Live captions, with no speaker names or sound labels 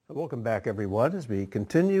Welcome back, everyone, as we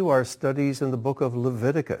continue our studies in the book of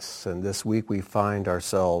Leviticus. And this week we find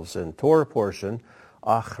ourselves in Torah portion,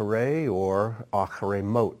 Acharei, or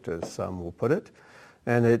Acharemot, as some will put it.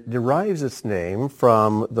 And it derives its name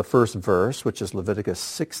from the first verse, which is Leviticus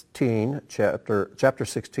 16, chapter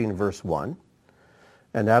 16, verse 1.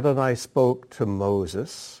 And Adonai spoke to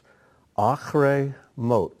Moses,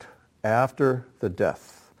 Acharemot, after the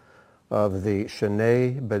death of the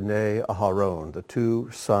Shnei B'nai Aharon, the two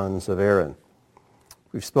sons of Aaron.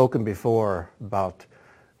 We've spoken before about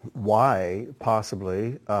why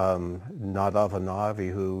possibly Nadav and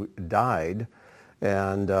Avihu died.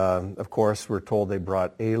 And of course, we're told they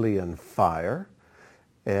brought alien fire.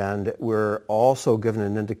 And we're also given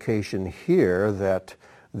an indication here that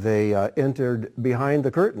they entered behind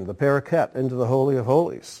the curtain, the paraket, into the Holy of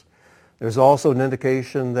Holies. There's also an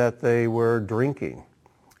indication that they were drinking.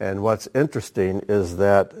 And what's interesting is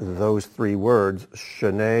that those three words,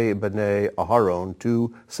 Shnei B'nai Aharon,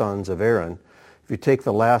 two sons of Aaron, if you take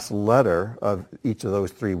the last letter of each of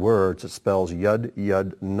those three words, it spells Yud,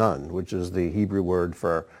 Yud, Nun, which is the Hebrew word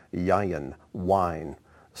for yayin, wine.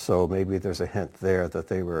 So maybe there's a hint there that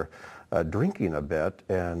they were drinking a bit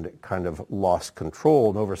and kind of lost control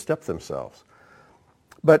and overstepped themselves.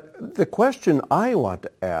 But the question I want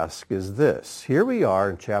to ask is this. Here we are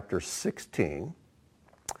in chapter 16.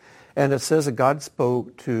 And it says that God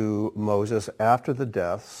spoke to Moses after the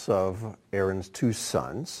deaths of Aaron's two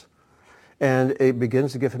sons. And it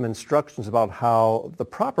begins to give him instructions about how the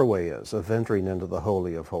proper way is of entering into the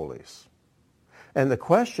Holy of Holies. And the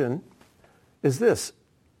question is this.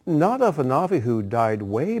 Nadav and Avihu died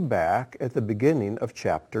way back at the beginning of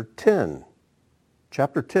chapter 10.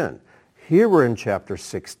 Chapter 10. Here we're in chapter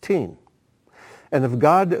 16. And if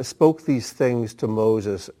God spoke these things to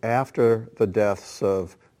Moses after the deaths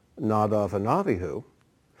of Nadav and Avihu,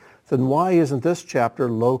 then why isn't this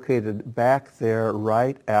chapter located back there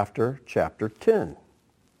right after chapter 10?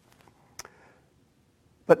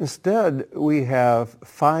 But instead, we have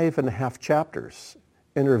 5.5 chapters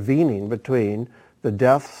intervening between the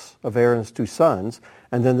deaths of Aaron's two sons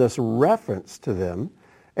and then this reference to them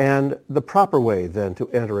and the proper way then to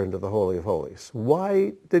enter into the Holy of Holies.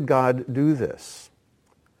 Why did God do this?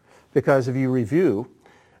 Because if you review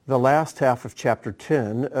the last half of chapter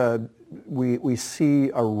 10, we see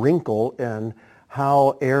a wrinkle in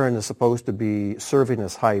how Aaron is supposed to be serving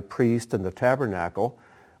as high priest in the tabernacle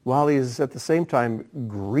while he is at the same time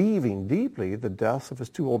grieving deeply the deaths of his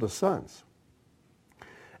two oldest sons.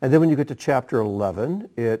 And then when you get to chapter 11,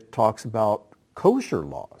 it talks about kosher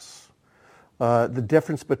laws, the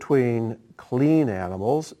difference between clean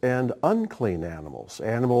animals and unclean animals,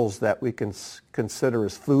 animals that we can consider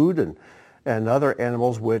as food and other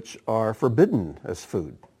animals which are forbidden as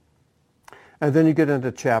food. And then you get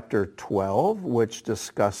into chapter 12, which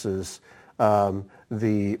discusses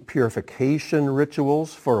the purification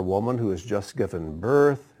rituals for a woman who has just given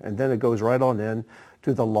birth. And then it goes right on in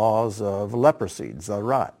to the laws of leprosy,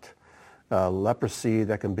 zarat. Leprosy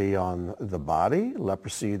that can be on the body,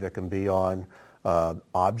 leprosy that can be on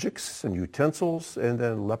objects and utensils, and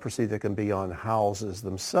then leprosy that can be on houses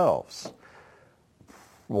themselves.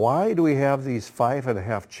 Why do we have these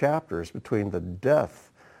 5.5 chapters between the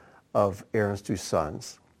death of Aaron's two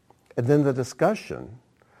sons and then the discussion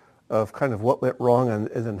of kind of what went wrong and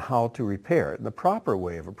then how to repair it, and the proper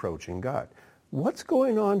way of approaching God? What's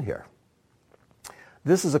going on here?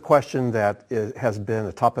 This is a question that has been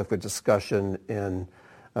a topic of discussion in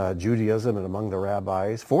Judaism and among the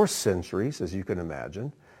rabbis for centuries, as you can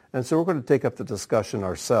imagine. And so we're going to take up the discussion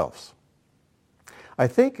ourselves. I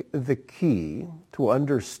think the key to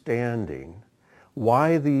understanding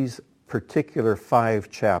why these particular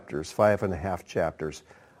 5.5 chapters,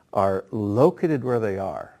 are located where they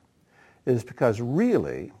are is because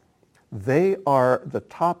really they are the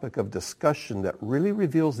topic of discussion that really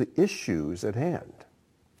reveals the issues at hand.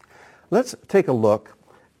 Let's take a look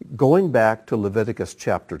going back to Leviticus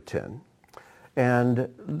chapter 10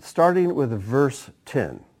 and starting with verse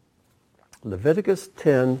 10. Leviticus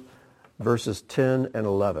 10, verses 10 and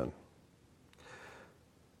 11.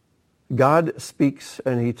 God speaks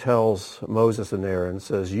and he tells Moses and Aaron,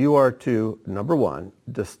 says, you are to, number one,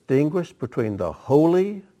 distinguish between the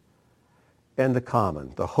holy and the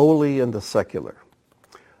common, the holy and the secular,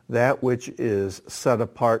 that which is set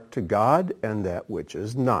apart to God and that which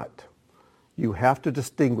is not. You have to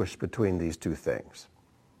distinguish between these two things.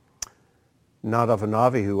 Nadav and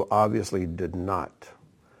Avihu obviously did not.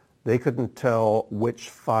 They couldn't tell which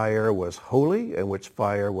fire was holy and which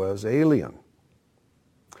fire was alien.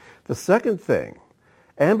 The second thing,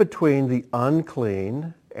 and between the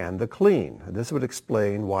unclean and the clean. And this would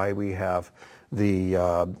explain why we have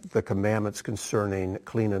the commandments concerning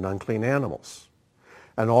clean and unclean animals.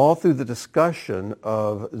 And all through the discussion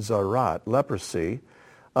of zarat, leprosy,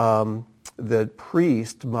 the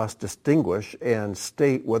priest must distinguish and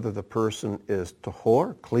state whether the person is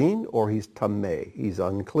tahor, clean, or he's tameh, he's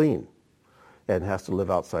unclean, and has to live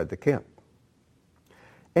outside the camp.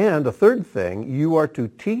 And a third thing, you are to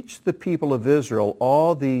teach the people of Israel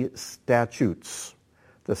all the statutes.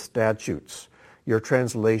 The statutes. Your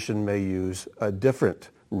translation may use a different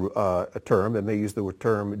term. It may use the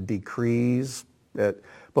term decrees. But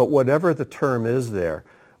whatever the term is there,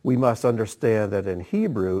 we must understand that in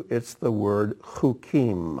Hebrew, it's the word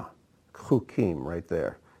chukim. Chukim, right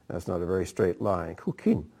there. That's not a very straight line.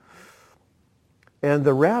 Chukim. And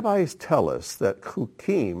the rabbis tell us that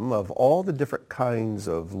chukim, of all the different kinds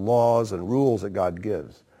of laws and rules that God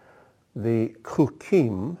gives, the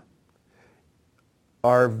chukim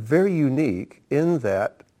are very unique in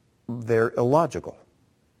that they're illogical.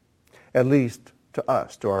 At least to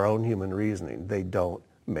us, to our own human reasoning, they don't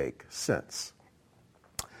make sense.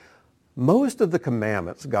 Most of the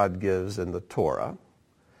commandments God gives in the Torah,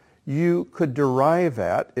 you could derive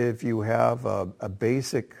at if you have a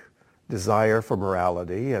basic desire for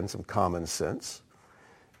morality and some common sense.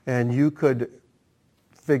 And you could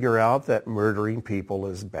figure out that murdering people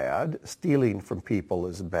is bad, stealing from people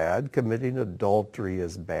is bad, committing adultery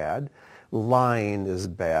is bad, lying is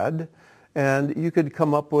bad. And you could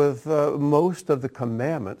come up with most of the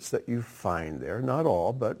commandments that you find there, not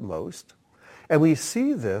all, but most. And we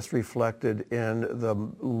see this reflected in the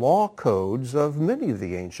law codes of many of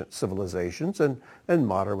the ancient civilizations and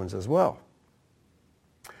modern ones as well.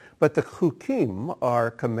 But the chukim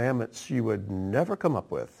are commandments you would never come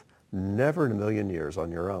up with, never in a million years on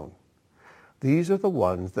your own. These are the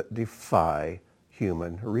ones that defy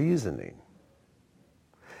human reasoning.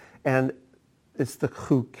 And it's the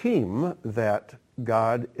chukim that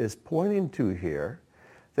God is pointing to here,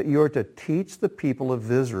 that you are to teach the people of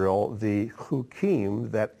Israel the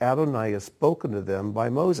chukim that Adonai has spoken to them by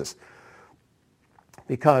Moses.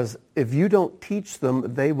 Because if you don't teach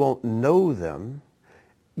them, they won't know them,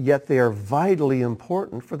 yet they are vitally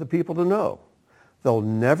important for the people to know. They'll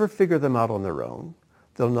never figure them out on their own.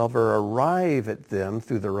 They'll never arrive at them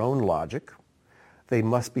through their own logic. They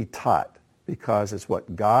must be taught because it's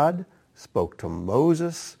what God spoke to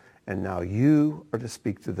Moses, and now you are to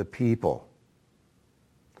speak to the people.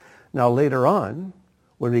 Now later on,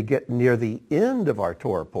 when we get near the end of our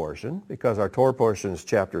Torah portion, because our Torah portion is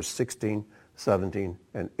chapters 16, 17,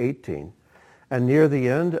 and 18, and near the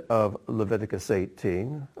end of Leviticus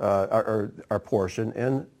 18, our portion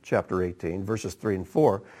in chapter 18, verses 3 and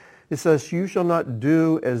 4, it says, you shall not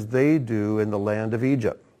do as they do in the land of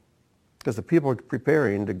Egypt. Because the people are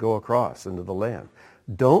preparing to go across into the land.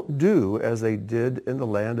 Don't do as they did in the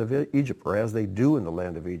land of Egypt, or as they do in the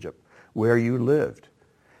land of Egypt, where you lived.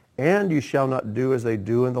 And you shall not do as they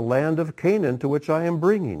do in the land of Canaan, to which I am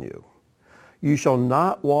bringing you. You shall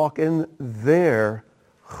not walk in their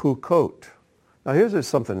chukot. Now here's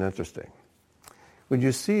something interesting. When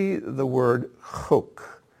you see the word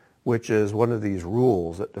chok, which is one of these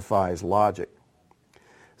rules that defies logic,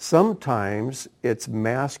 sometimes it's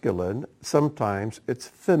masculine, sometimes it's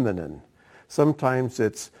feminine. Sometimes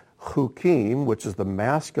it's chukim, which is the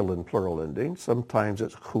masculine plural ending. Sometimes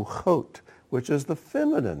it's chukot, which is the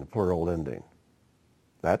feminine plural ending.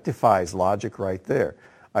 That defies logic right there.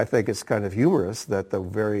 I think it's kind of humorous that the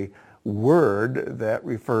very word that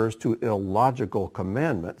refers to illogical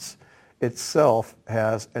commandments itself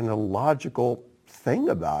has an illogical thing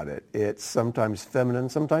about it. It's sometimes feminine,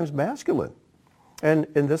 sometimes masculine. And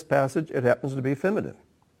in this passage, it happens to be feminine.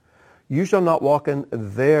 You shall not walk in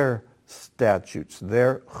their statutes,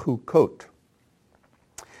 their chukot.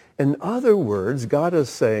 In other words, God is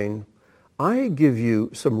saying, I give you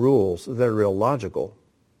some rules that are illogical,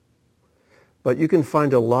 but you can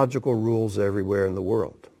find illogical rules everywhere in the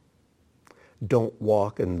world. Don't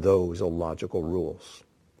walk in those illogical rules.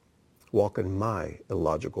 Walk in my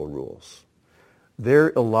illogical rules.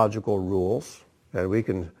 They're illogical rules, and we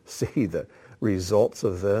can see the results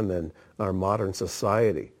of them in our modern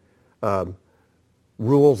society.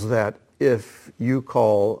 Rules that if you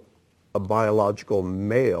call a biological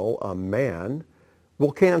male a man,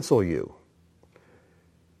 will cancel you.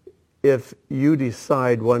 If you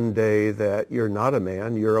decide one day that you're not a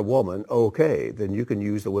man, you're a woman, okay, then you can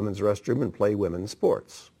use the women's restroom and play women's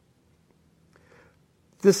sports.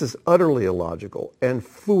 This is utterly illogical and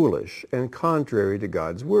foolish and contrary to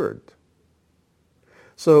God's word.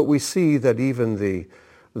 So we see that even the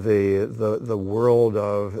world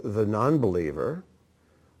of the non-believer,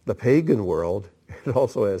 the pagan world, it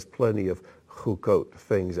also has plenty of chukot,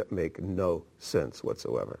 things that make no sense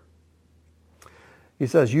whatsoever. He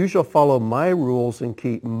says, you shall follow my rules and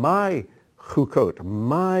keep my chukot,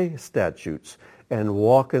 my statutes, and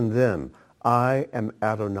walk in them. I am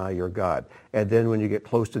Adonai your God. And then when you get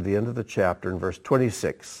close to the end of the chapter in verse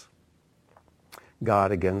 26,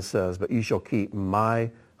 God again says, but you shall keep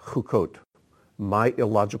my chukot, my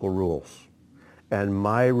illogical rules, and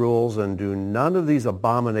my rules, and do none of these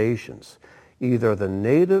abominations, either the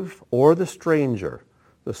native or the stranger,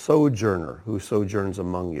 the sojourner who sojourns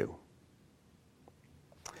among you.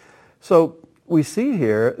 So we see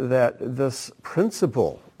here that this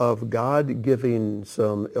principle of God giving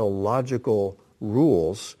some illogical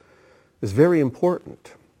rules is very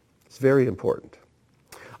important. It's very important.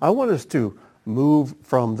 I want us to move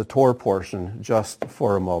from the Torah portion just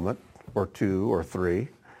for a moment, or two or three,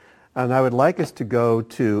 and I would like us to go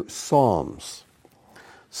to Psalms.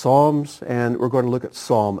 Psalms, and we're going to look at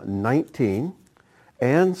Psalm 19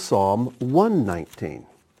 and Psalm 119.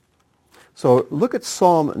 So look at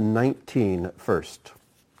Psalm 19 first.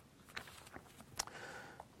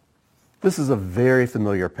 This is a very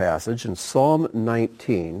familiar passage in Psalm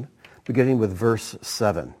 19, beginning with verse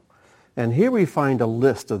 7. And here we find a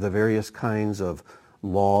list of the various kinds of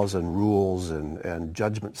laws and rules and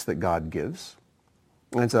judgments that God gives.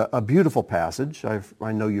 And it's a beautiful passage.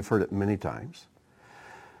 I know you've heard it many times.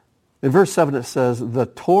 In verse 7 it says, the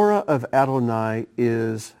Torah of Adonai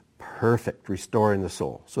is perfect, restoring the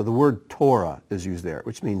soul. So the word Torah is used there,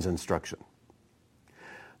 which means instruction.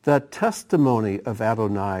 The testimony of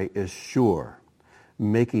Adonai is sure,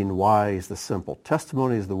 making wise the simple.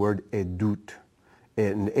 Testimony is the word edut.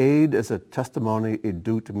 An aid is a testimony.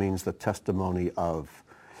 Edut means the testimony of.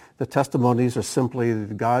 The testimonies are simply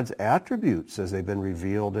God's attributes as they've been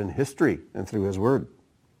revealed in history and through his word.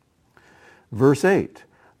 Verse 8,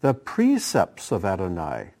 the precepts of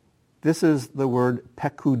Adonai. This is the word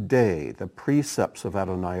pekudei. The precepts of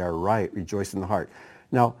Adonai are right, rejoice in the heart.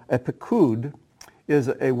 Now, a pekud is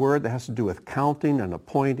a word that has to do with counting and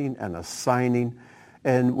appointing and assigning.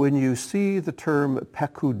 And when you see the term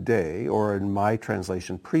pekudei, or in my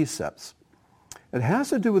translation, precepts, it has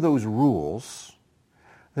to do with those rules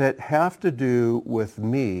that have to do with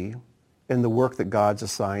me and the work that God's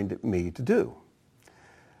assigned me to do.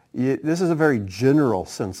 This is a very general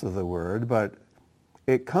sense of the word, but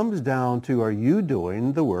it comes down to, are you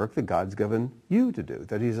doing the work that God's given you to do,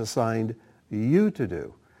 that he's assigned you to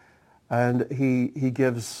do? And he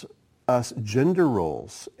gives us gender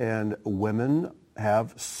roles, and women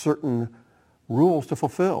have certain rules to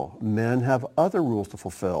fulfill. Men have other rules to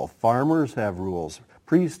fulfill. Farmers have rules.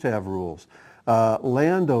 Priests have rules.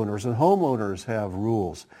 Landowners and homeowners have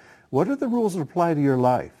rules. What are the rules that apply to your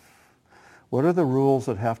life? What are the rules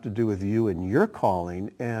that have to do with you and your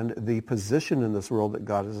calling and the position in this world that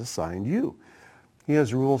God has assigned you? He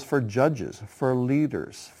has rules for judges, for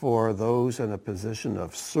leaders, for those in a position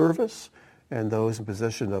of service, and those in a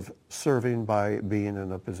position of serving by being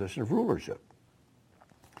in a position of rulership.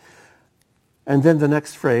 And then the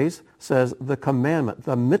next phrase says the commandment,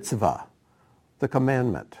 the mitzvah, the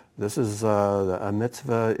commandment. This is a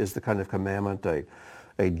mitzvah is the kind of commandment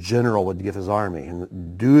a general would give his army.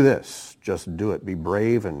 And do this, just do it. Be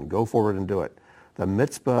brave and go forward and do it. The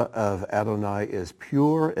mitzvah of Adonai is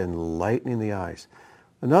pure, enlightening the eyes.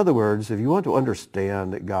 In other words, if you want to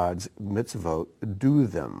understand God's mitzvot, do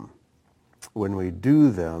them. When we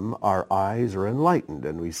do them, our eyes are enlightened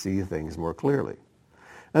and we see things more clearly.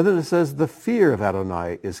 And then it says, the fear of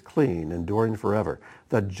Adonai is clean, enduring forever.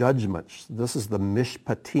 The judgments, this is the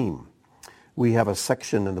mishpatim. We have a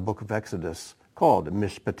section in the book of Exodus called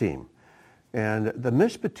mishpatim. And the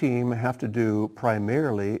mishpatim have to do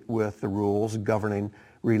primarily with the rules governing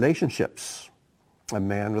relationships. A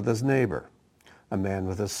man with his neighbor, a man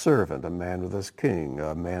with his servant, a man with his king,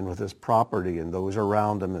 a man with his property and those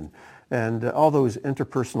around him, and all those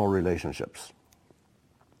interpersonal relationships.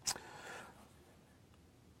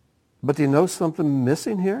 But do you know something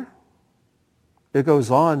missing here? It goes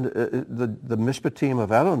on, the mishpatim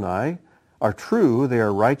of Adonai are true. They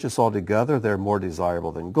are righteous altogether. They're more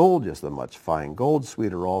desirable than gold, just as much fine gold,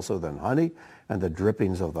 sweeter also than honey, and the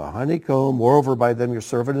drippings of the honeycomb. Moreover, by them your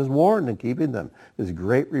servant is warned, and keeping them is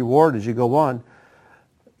great reward as you go on.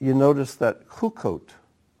 You notice that chukot,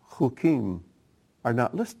 chukim, are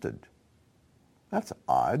not listed. That's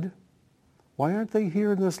odd. Why aren't they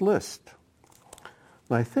here in this list?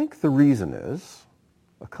 And I think the reason is,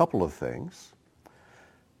 a couple of things,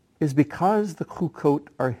 is because the chukot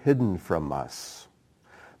are hidden from us.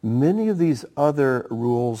 Many of these other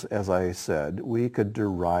rules, as I said, we could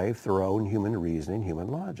derive through our own human reasoning, human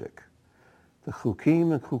logic. The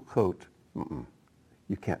chukim and chukot,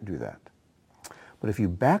 you can't do that. But if you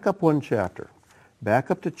back up one chapter, back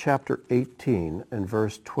up to chapter 18 and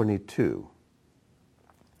verse 22,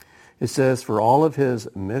 it says, "For all of his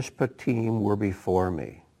mishpatim were before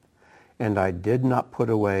me, and I did not put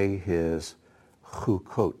away his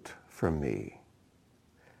chukot from me."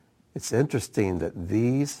 It's interesting that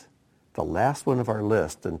these, the last one of our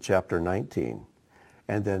list in chapter 19,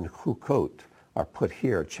 and then chukot are put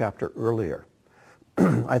here a chapter earlier.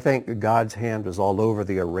 I think God's hand was all over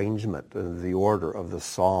the arrangement and the order of the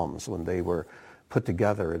Psalms when they were put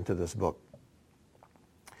together into this book.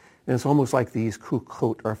 And it's almost like these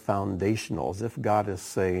chukot are foundational, as if God is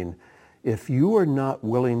saying, if you are not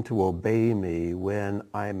willing to obey me when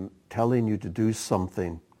I'm telling you to do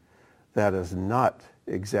something that is not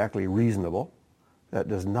exactly reasonable, that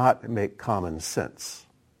does not make common sense,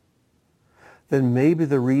 then maybe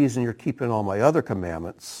the reason you're keeping all my other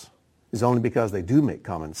commandments is only because they do make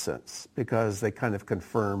common sense, because they kind of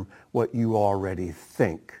confirm what you already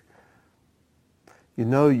think. You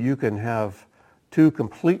know, you can have two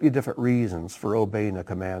completely different reasons for obeying a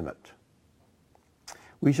commandment.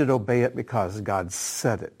 We should obey it because God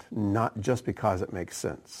said it, not just because it makes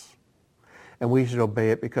sense. And we should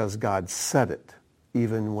obey it because God said it,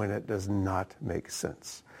 even when it does not make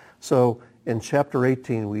sense. So in chapter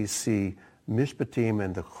 18, we see Mishpatim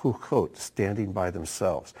and the Chukot standing by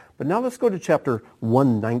themselves. But now let's go to chapter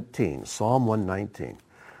 119, Psalm 119,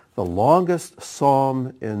 the longest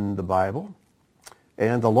psalm in the Bible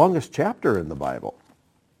and the longest chapter in the Bible.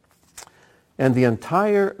 And the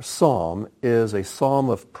entire psalm is a psalm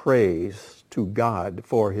of praise to God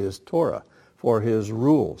for his Torah, for his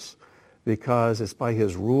rules, because it's by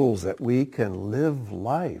his rules that we can live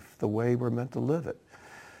life the way we're meant to live it.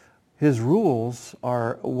 His rules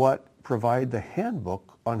are what provide the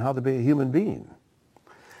handbook on how to be a human being.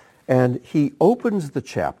 And he opens the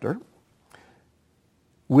chapter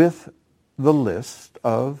with the list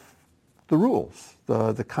of the rules,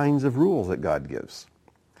 the kinds of rules that God gives.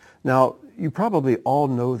 Now, you probably all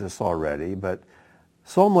know this already, but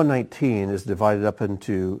Psalm 119 is divided up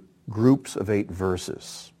into groups of 8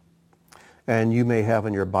 verses. And you may have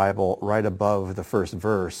in your Bible right above the first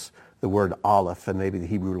verse the word Aleph, and maybe the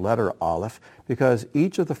Hebrew letter Aleph, because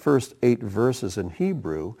each of the first 8 verses in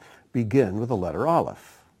Hebrew begin with the letter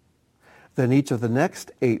Aleph. Then each of the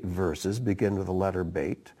next 8 verses begin with the letter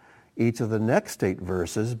Beit. Each of the next 8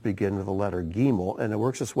 verses begin with the letter Gimel, and it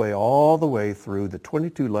works its way all the way through the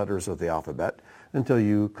 22 letters of the alphabet until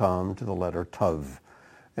you come to the letter Tav.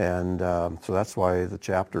 And so that's why the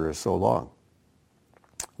chapter is so long.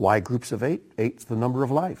 Why groups of 8? 8's the number of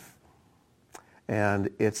life. And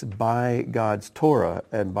it's by God's Torah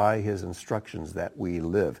and by his instructions that we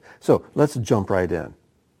live. So let's jump right in.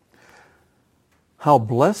 How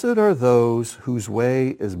blessed are those whose way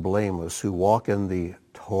is blameless, who walk in the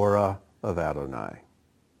Torah of Adonai.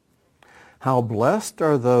 How blessed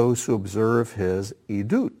are those who observe his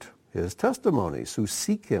idut, his testimonies, who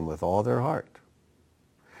seek him with all their heart.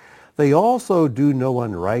 They also do no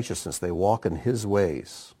unrighteousness. They walk in his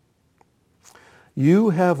ways. You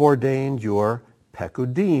have ordained your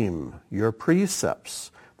pekudim, your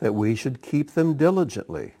precepts, that we should keep them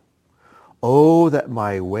diligently. Oh, that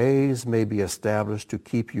my ways may be established to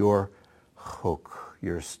keep your chok,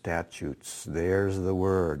 your statutes. There's the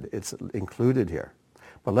word. It's included here.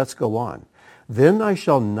 But let's go on. Then I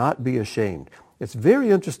shall not be ashamed. It's very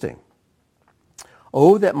interesting.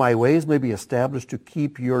 Oh, that my ways may be established to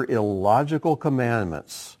keep your illogical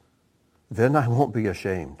commandments. Then I won't be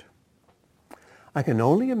ashamed. I can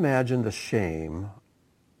only imagine the shame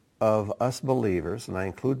of us believers, and I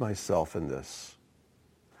include myself in this,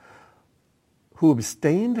 who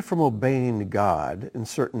abstained from obeying God in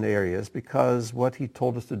certain areas because what he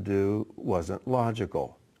told us to do wasn't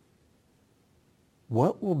logical.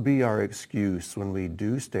 What will be our excuse when we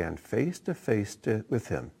do stand face to face with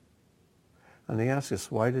him? And he asks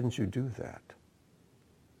us, why didn't you do that?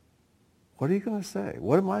 What are you going to say?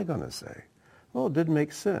 What am I going to say? Well, it didn't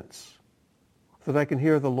make sense. That I can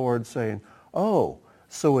hear the Lord saying, oh,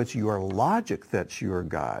 so it's your logic that's your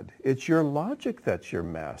God. It's your logic that's your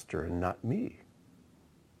master and not me.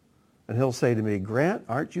 And he'll say to me, Grant,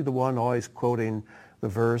 aren't you the one always quoting the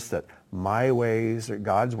verse that my ways or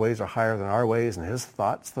God's ways are higher than our ways and his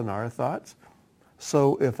thoughts than our thoughts?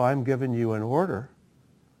 So if I'm giving you an order,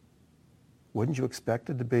 wouldn't you expect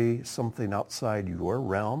it to be something outside your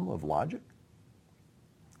realm of logic?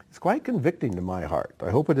 It's quite convicting to my heart. I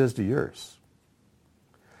hope it is to yours.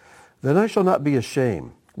 Then I shall not be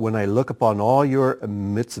ashamed when I look upon all your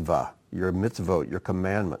mitzvah, your mitzvot, your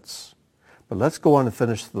commandments. But let's go on and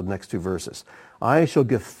finish the next 2 verses. I shall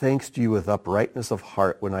give thanks to you with uprightness of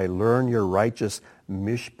heart when I learn your righteous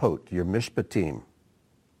mishpot, your mishpatim.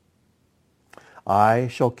 I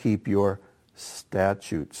shall keep your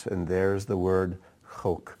statutes. And there's the word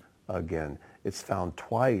chok again. It's found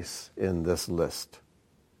twice in this list.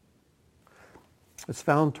 It's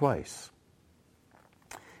found twice.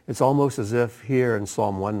 It's almost as if here in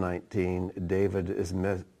Psalm 119, David is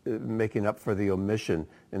making up for the omission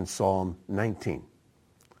in Psalm 19.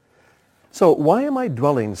 So why am I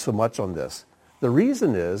dwelling so much on this? The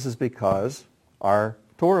reason is because our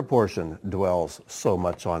Torah portion dwells so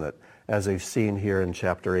much on it, as we've seen here in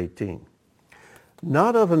chapter 18.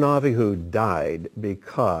 Nadav and Abihu died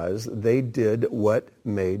because they did what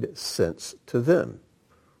made sense to them,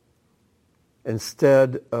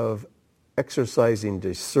 instead of exercising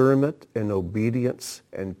discernment and obedience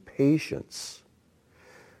and patience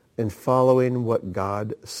in following what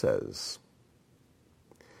God says.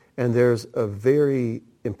 And there's a very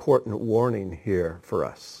important warning here for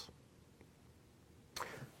us.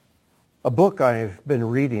 A book I've been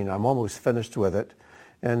reading, I'm almost finished with it,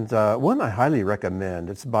 and one I highly recommend.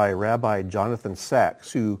 It's by Rabbi Jonathan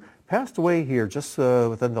Sacks, who passed away here just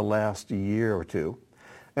within the last year or two.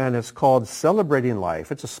 And it's called Celebrating Life.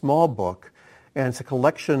 It's a small book, and it's a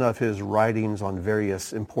collection of his writings on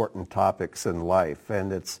various important topics in life.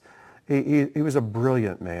 And he was a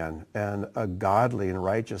brilliant man and a godly and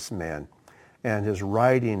righteous man. And his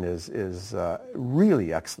writing is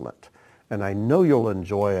really excellent. And I know you'll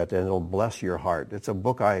enjoy it, and it'll bless your heart. It's a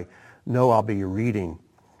book I know I'll be reading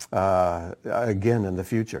again in the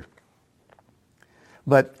future.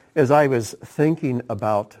 But as I was thinking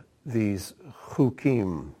about these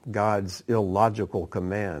chukim, God's illogical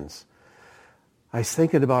commands, I was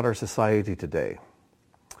thinking about our society today.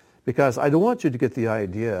 Because I don't want you to get the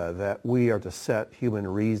idea that we are to set human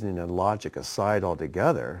reasoning and logic aside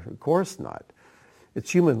altogether. Of course not.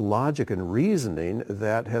 It's human logic and reasoning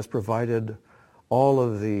that has provided all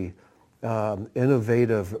of the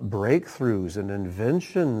innovative breakthroughs and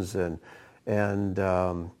inventions and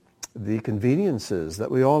the conveniences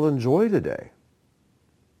that we all enjoy today.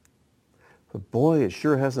 But boy, it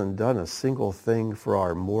sure hasn't done a single thing for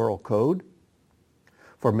our moral code,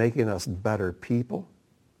 for making us better people,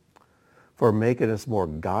 for making us more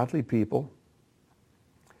godly people,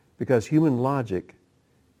 because human logic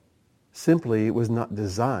simply was not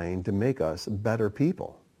designed to make us better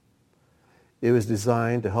people. It was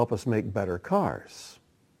designed to help us make better cars.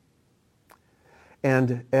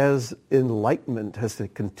 And as enlightenment has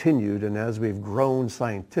continued, and as we've grown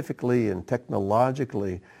scientifically and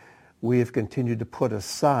technologically, we have continued to put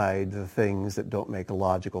aside the things that don't make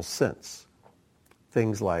logical sense.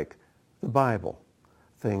 Things like the Bible,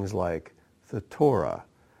 things like the Torah,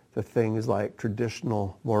 the things like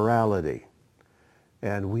traditional morality.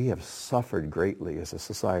 And we have suffered greatly as a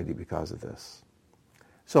society because of this.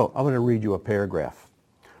 So I'm going to read you a paragraph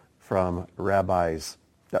from Rabbi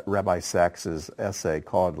Sacks' essay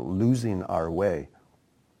called Losing Our Way.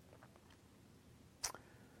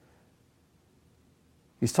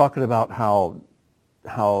 He's talking about how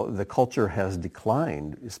the culture has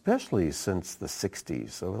declined, especially since the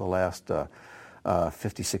 60s, over the last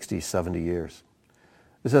 50, 60, 70 years.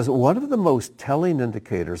 It says, one of the most telling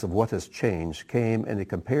indicators of what has changed came in a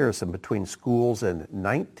comparison between schools in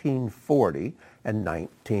 1940 and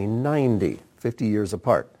 1990, 50 years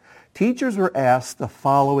apart. Teachers were asked the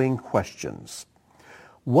following questions.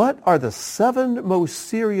 What are the 7 most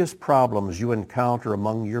serious problems you encounter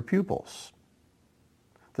among your pupils?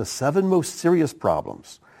 The 7 most serious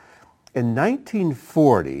problems. In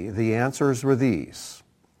 1940, the answers were these: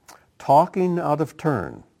 talking out of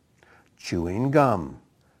turn, chewing gum,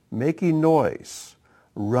 making noise,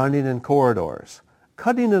 running in corridors,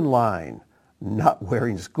 cutting in line, not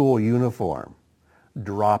wearing school uniform,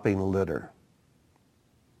 dropping litter.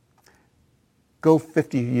 Go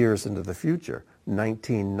 50 years into the future,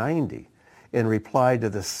 1990. In reply to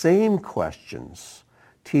the same questions,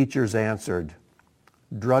 teachers answered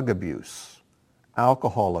drug abuse,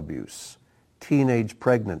 alcohol abuse, teenage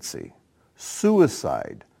pregnancy,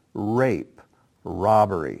 suicide, rape,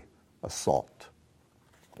 robbery, assault.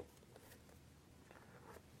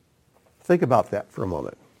 Think about that for a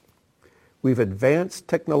moment. We've advanced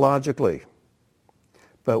technologically,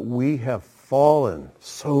 but we have fallen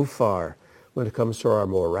so far when it comes to our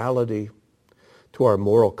morality, to our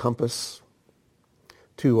moral compass,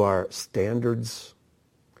 to our standards.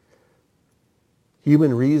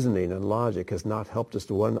 Human reasoning and logic has not helped us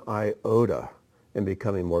to one iota in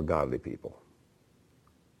becoming more godly people.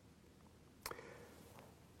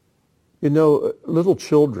 You know, little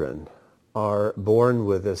children are born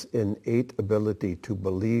with this innate ability to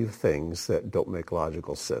believe things that don't make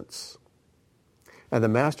logical sense. And the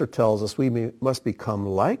Master tells us we must become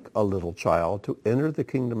like a little child to enter the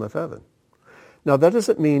kingdom of heaven. Now, that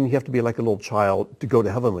doesn't mean you have to be like a little child to go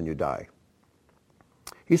to heaven when you die.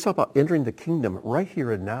 He's talking about entering the kingdom right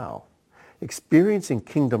here and now, experiencing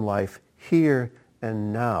kingdom life here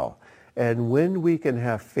and now. And when we can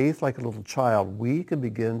have faith like a little child, we can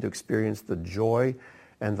begin to experience the joy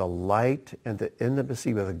and the light and the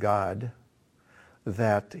intimacy with God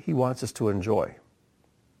that he wants us to enjoy.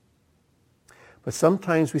 But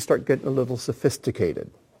sometimes we start getting a little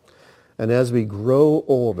sophisticated. And as we grow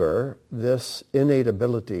older, this innate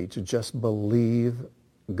ability to just believe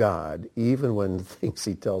God, even when things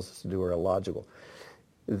he tells us to do are illogical,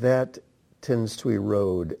 that tends to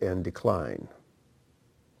erode and decline.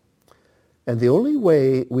 And the only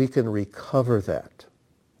way we can recover that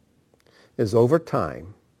is over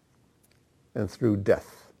time and through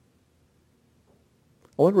death.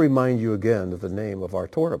 I want to remind you again of the name of our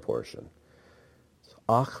Torah portion. It's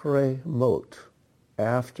Achrei Mot,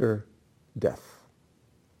 after death.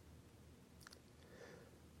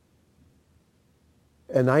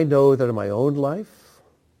 And I know that in my own life,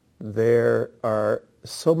 there are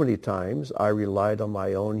so many times I relied on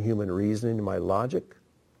my own human reasoning and my logic.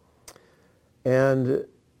 And,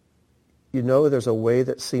 you know, there's a way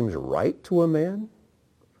that seems right to a man,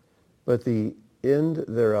 but the end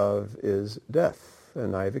thereof is death.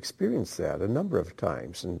 And I've experienced that a number of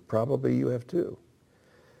times, and probably you have too.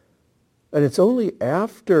 And it's only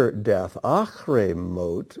after death, achrei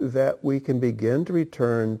mot, that we can begin to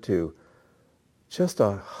return to just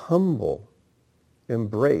a humble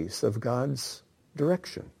embrace of God's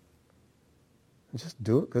direction. And just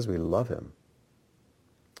do it because we love him.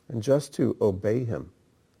 And just to obey him.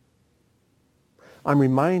 I'm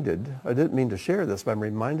reminded, I didn't mean to share this, but I'm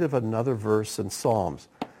reminded of another verse in Psalms.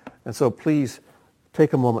 And so please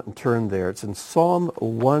take a moment and turn there. It's in Psalm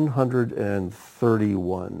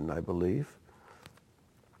 131, I believe.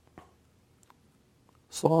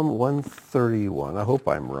 Psalm 131. I hope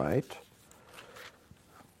I'm right.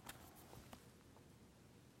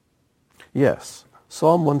 Yes,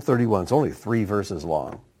 Psalm 131. It's only 3 verses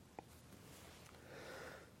long.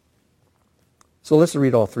 So let's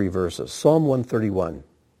read all 3 verses. Psalm 131.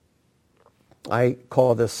 I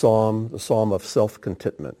call this psalm the psalm of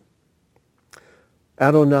self-contentment.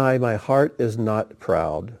 Adonai, my heart is not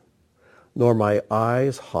proud, nor my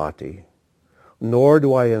eyes haughty, nor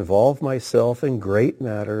do I involve myself in great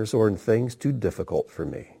matters or in things too difficult for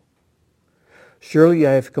me. Surely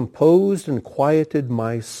I have composed and quieted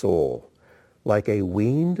my soul. Like a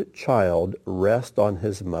weaned child rest on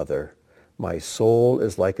his mother. My soul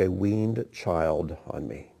is like a weaned child on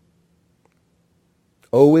me.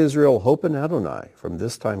 O Israel, hope in Adonai from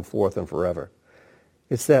this time forth and forever.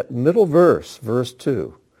 It's that middle verse, verse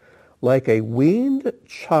 2. Like a weaned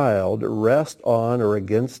child rest on or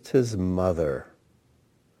against his mother.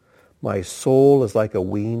 My soul is like a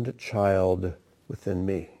weaned child within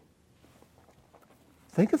me.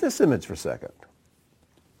 Think of this image for a second.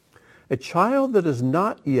 A child that is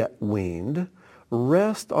not yet weaned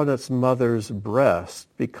rests on its mother's breast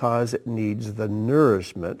because it needs the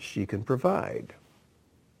nourishment she can provide.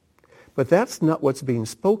 But that's not what's being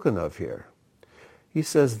spoken of here. He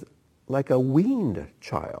says, like a weaned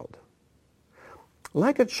child.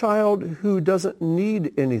 Like a child who doesn't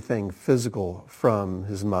need anything physical from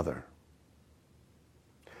his mother.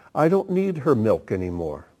 I don't need her milk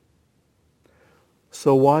anymore.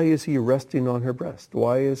 So why is he resting on her breast?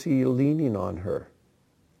 Why is he leaning on her?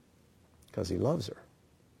 Because he loves her.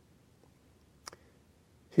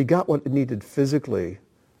 He got what he needed physically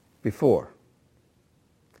before.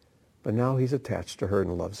 But now he's attached to her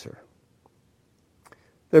and loves her.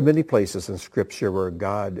 There are many places in Scripture where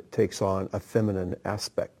God takes on a feminine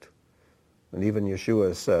aspect. And even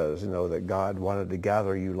Yeshua says, that God wanted to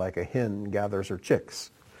gather you like a hen gathers her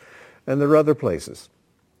chicks. And there are other places.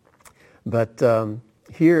 But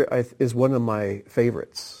here is one of my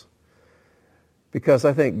favorites. Because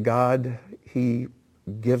I think God, he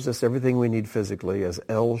gives us everything we need physically as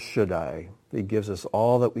El Shaddai. He gives us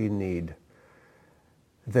all that we need.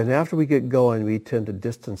 Then after we get going, we tend to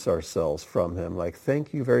distance ourselves from him. Like,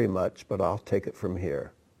 thank you very much, but I'll take it from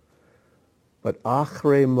here. But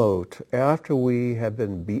achrei mot, after we have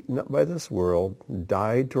been beaten up by this world,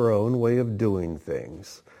 died to our own way of doing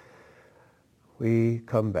things, we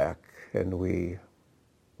come back and we,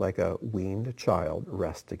 like a weaned child,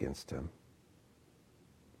 rest against him.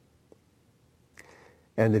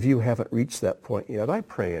 And if you haven't reached that point yet, I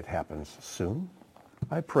pray it happens soon.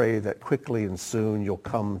 I pray that quickly and soon you'll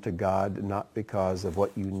come to God, not because of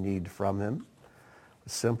what you need from him,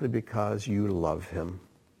 but simply because you love him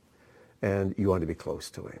and you want to be close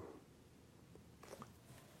to him.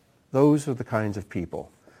 Those are the kinds of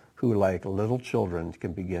people who, like little children,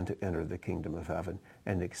 can begin to enter the kingdom of heaven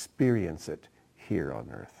and experience it here on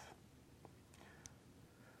earth.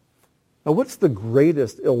 Now, what's the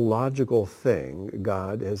greatest illogical thing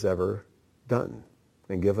God has ever done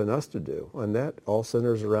and given us to do? And that all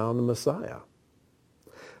centers around the Messiah.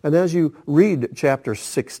 And as you read chapter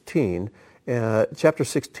 16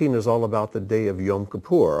 is all about the day of Yom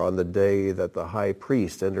Kippur, on the day that the high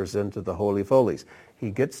priest enters into the Holy of Holies.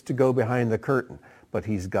 He gets to go behind the curtain, but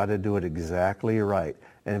he's got to do it exactly right.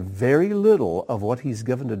 And very little of what he's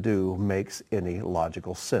given to do makes any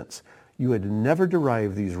logical sense. You would never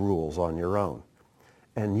derive these rules on your own.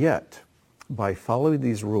 And yet, by following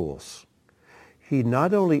these rules, he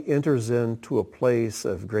not only enters into a place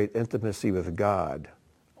of great intimacy with God,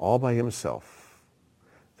 all by himself,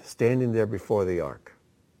 standing there before the ark,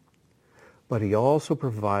 but he also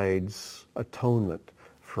provides atonement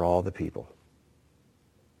for all the people.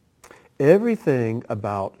 Everything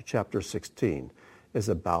about chapter 16 is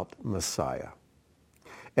about Messiah.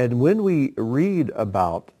 And when we read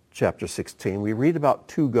about chapter 16, we read about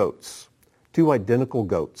two goats, two identical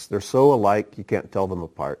goats. They're so alike you can't tell them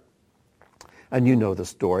apart. And you know the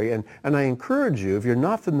story. And I encourage you, if you're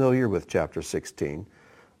not familiar with chapter 16,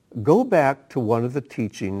 go back to one of the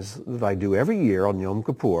teachings that I do every year on Yom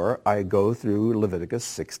Kippur. I go through Leviticus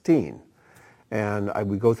 16. And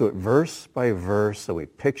we go through it verse by verse, so we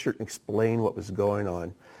picture and explain what was going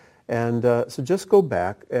on. And so just go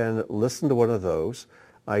back and listen to one of those.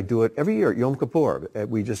 I do it every year at Yom Kippur.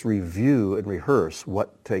 We just review and rehearse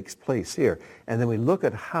what takes place here. And then we look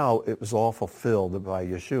at how it was all fulfilled by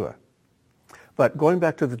Yeshua. But going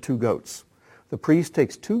back to the two goats, the priest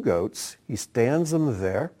takes two goats, he stands them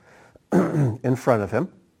there in front of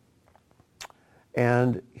him,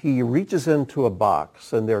 and he reaches into a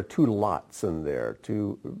box, and there are two lots in there,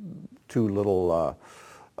 two little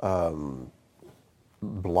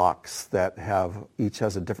blocks that each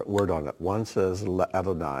has a different word on it. One says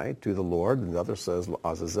Adonai, to the Lord, and the other says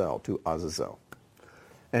Azazel, to Azazel.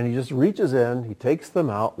 And he just reaches in, he takes them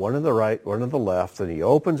out, one on the right, one on the left, and he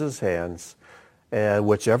opens his hands, and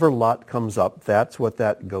whichever lot comes up, that's what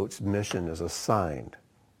that goat's mission is assigned.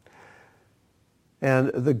 And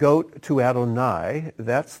the goat to Adonai,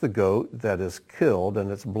 that's the goat that is killed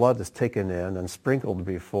and its blood is taken in and sprinkled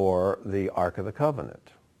before the Ark of the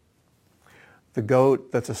Covenant. The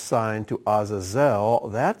goat that's assigned to Azazel,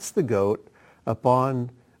 that's the goat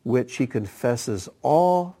upon which he confesses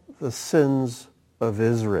all the sins of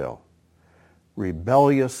Israel.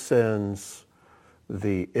 Rebellious sins,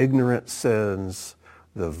 the ignorant sins,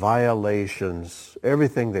 the violations,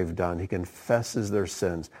 everything they've done. He confesses their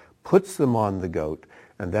sins, puts them on the goat,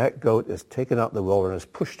 and that goat is taken out in the wilderness,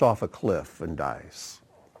 pushed off a cliff, and dies.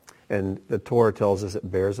 And the Torah tells us it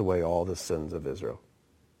bears away all the sins of Israel.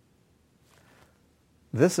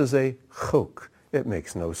 This is a chok. It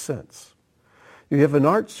makes no sense. You have an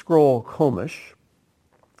Art Scroll Chumash,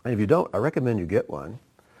 and if you don't, I recommend you get one.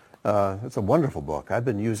 It's a wonderful book. I've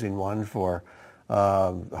been using one for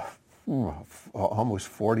almost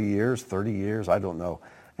 40 years, 30 years, I don't know.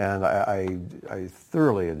 And I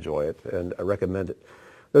thoroughly enjoy it, and I recommend it.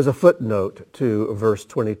 There's a footnote to verse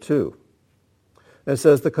 22. It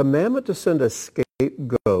says, the commandment to send a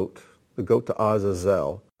scapegoat, the goat to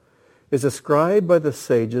Azazel, is ascribed by the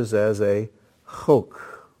sages as a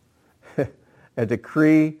chok, a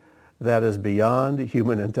decree that is beyond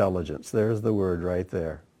human intelligence. There's the word right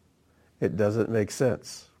there. It doesn't make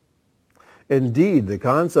sense. Indeed, the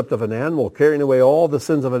concept of an animal carrying away all the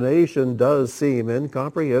sins of a nation does seem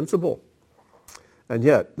incomprehensible. And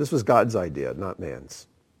yet, this was God's idea, not man's.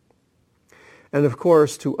 And of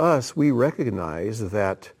course, to us, we recognize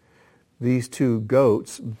that these two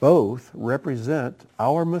goats both represent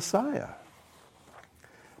our Messiah.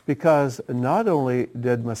 Because not only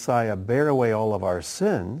did Messiah bear away all of our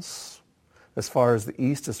sins, as far as the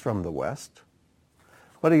east is from the west,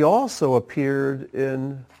 but he also appeared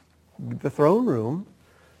in the throne room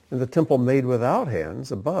in the temple made without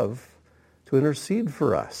hands above to intercede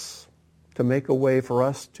for us, to make a way for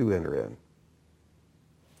us to enter in.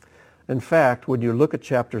 In fact, when you look at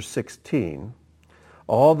chapter 16,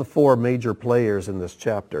 all the four major players in this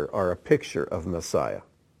chapter are a picture of Messiah.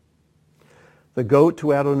 The goat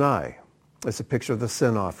to Adonai is a picture of the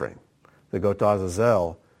sin offering. The goat to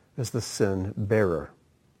Azazel is the sin bearer.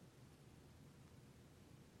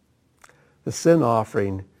 The sin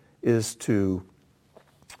offering is to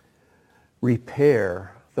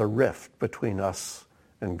repair the rift between us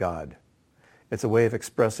and God. It's a way of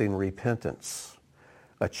expressing repentance,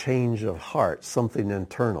 a change of heart, something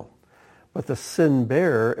internal. But the sin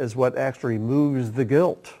bearer is what actually removes the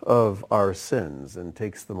guilt of our sins and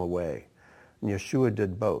takes them away. And Yeshua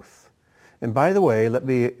did both. And by the way, let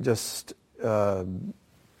me just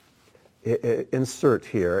insert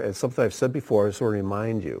here, as something I've said before, I just want to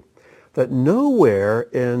remind you, that nowhere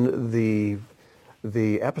in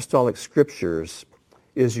the apostolic scriptures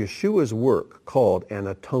is Yeshua's work called an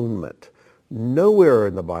atonement. Nowhere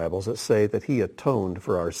in the Bibles it say that he atoned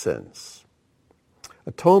for our sins.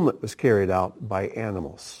 Atonement was carried out by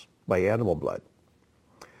animals, by animal blood.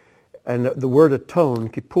 And the word atone,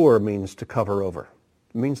 kippur, means to cover over.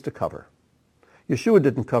 It means to cover. Yeshua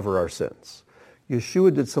didn't cover our sins.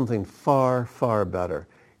 Yeshua did something far, far better.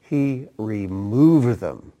 He removed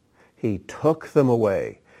them. He took them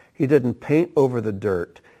away. He didn't paint over the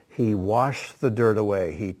dirt. He washed the dirt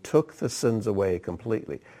away. He took the sins away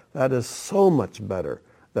completely. That is so much better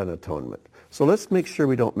than atonement. So let's make sure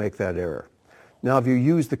we don't make that error. Now, if you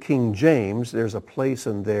use the King James, there's a place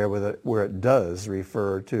in there where it does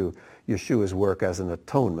refer to Yeshua's work as an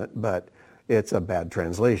atonement, but it's a bad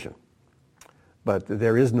translation. But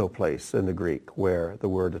there is no place in the Greek where the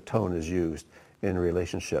word atone is used in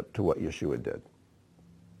relationship to what Yeshua did.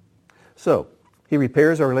 So, he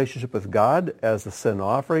repairs our relationship with God as the sin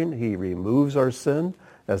offering. He removes our sin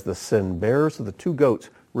as the sin bearer. So the two goats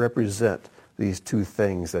represent these two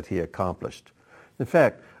things that he accomplished. In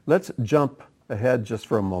fact, let's jump ahead just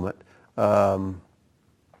for a moment to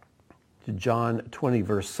John 20,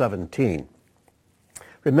 verse 17.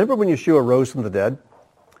 Remember when Yeshua rose from the dead?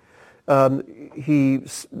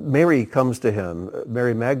 Mary comes to him,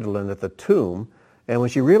 Mary Magdalene, at the tomb, and when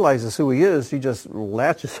she realizes who he is, she just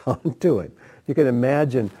latches on to him. You can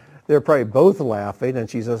imagine they're probably both laughing, and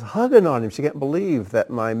she's just hugging on him. She can't believe that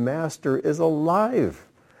my master is alive.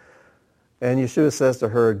 And Yeshua says to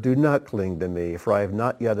her, "Do not cling to me, for I have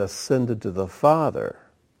not yet ascended to the Father.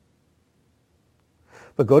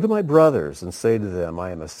 But go to my brothers and say to them,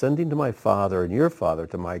 I am ascending to my Father and your Father,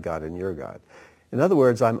 to my God and your God." In other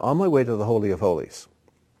words, I'm on my way to the Holy of Holies.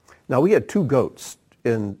 Now, we had two goats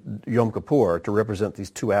in Yom Kippur to represent these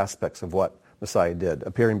two aspects of what Messiah did,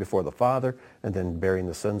 appearing before the Father and then bearing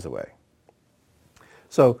the sins away.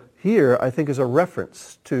 So here, I think, is a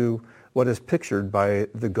reference to what is pictured by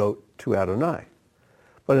the goat to Adonai.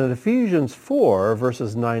 But in Ephesians 4,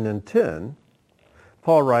 verses 9 and 10,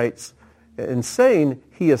 Paul writes, in saying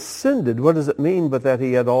he ascended, what does it mean but that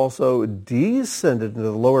he had also descended into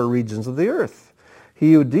the lower regions of the earth?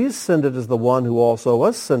 He who descended is the one who also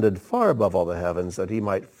ascended far above all the heavens, that he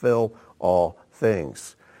might fill all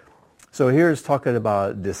things. So here's talking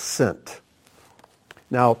about descent.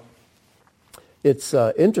 Now, it's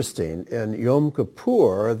interesting. In Yom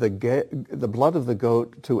Kippur, the blood of the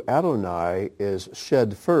goat to Adonai is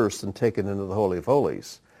shed first and taken into the Holy of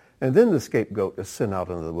Holies. And then the scapegoat is sent out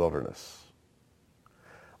into the wilderness.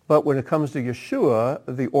 But when it comes to Yeshua,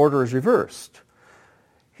 the order is reversed.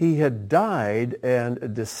 He had died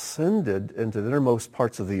and descended into the innermost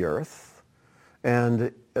parts of the earth.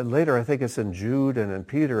 And later, I think it's in Jude and in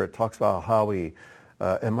Peter, it talks about how it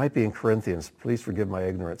might be in Corinthians. Please forgive my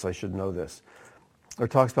ignorance. I should know this. It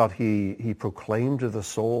talks about he proclaimed to the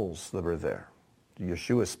souls that were there.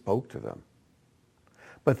 Yeshua spoke to them.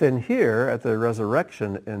 But then here at the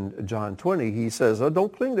resurrection in John 20, he says, "Oh,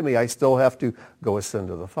 don't cling to me. I still have to go ascend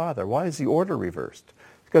to the Father." Why is the order reversed?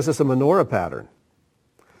 Because it's a menorah pattern.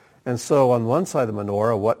 And so on one side of the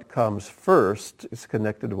menorah, what comes first is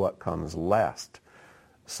connected to what comes last.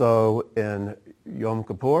 So in Yom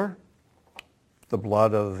Kippur, the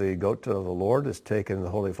blood of the goat of the Lord is taken in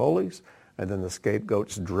the Holy of Holies, and then the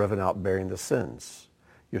scapegoat's driven out bearing the sins.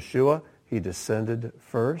 Yeshua, he descended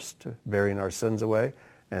first, bearing our sins away,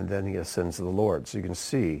 and then he ascends to the Lord. So you can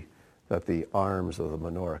see that the arms of the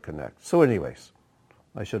menorah connect. So anyways,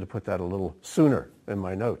 I should have put that a little sooner in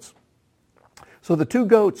my notes. So the two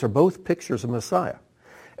goats are both pictures of Messiah.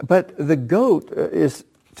 But the goat is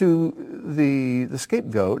to the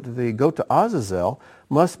scapegoat, the goat to Azazel,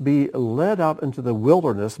 must be led out into the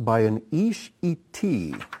wilderness by an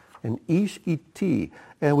ish-iti, an ish-iti.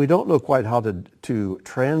 And we don't know quite how to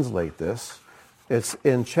translate this. It's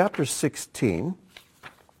in chapter 16,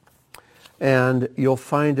 and you'll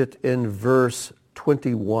find it in verse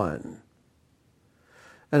 21.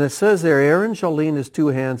 And it says there, Aaron shall lean his two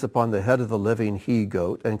hands upon the head of the living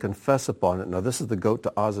he-goat and confess upon it. Now this is the goat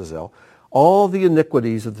to Azazel. All the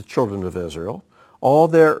iniquities of the children of Israel, all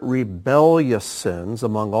their rebellious sins,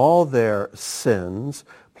 among all their sins,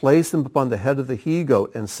 place them upon the head of the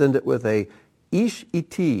he-goat and send it with a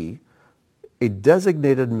ish-iti, a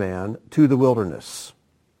designated man, to the wilderness.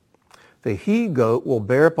 The he-goat will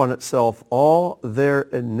bear upon itself all their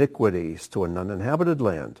iniquities to an uninhabited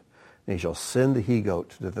land. And he shall send the he-goat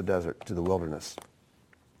to the desert, to the wilderness.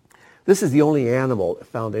 This is the only animal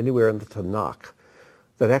found anywhere in the Tanakh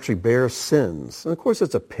that actually bears sins. And of course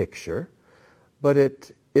it's a picture, but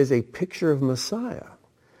it is a picture of Messiah.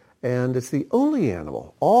 And it's the only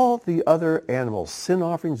animal. All the other animals, sin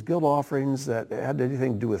offerings, guilt offerings that had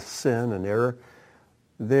anything to do with sin and error,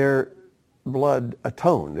 their blood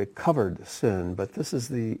atoned. It covered sin. But this is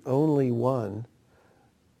the only one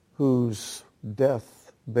whose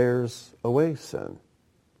death bears away sin.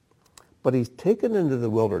 But he's taken into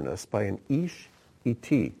the wilderness by an ish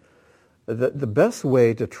iti. The best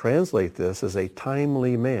way to translate this is a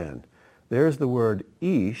timely man. There's the word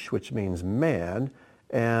ish, which means man,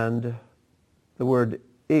 and the word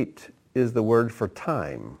it is the word for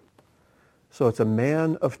time. So it's a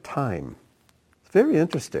man of time. It's very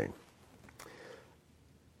interesting.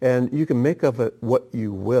 And you can make of it what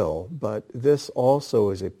you will, but this also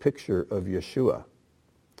is a picture of Yeshua.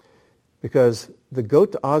 Because the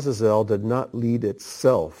goat Azazel did not lead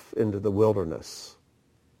itself into the wilderness,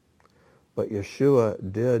 but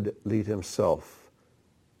Yeshua did lead himself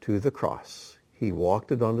to the cross. He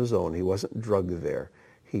walked it on his own. He wasn't drugged there.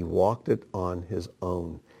 He walked it on his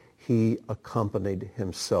own. He accompanied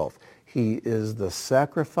himself. He is the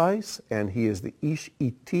sacrifice, and he is the ish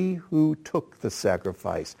iti who took the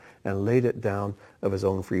sacrifice and laid it down of his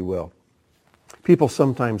own free will. People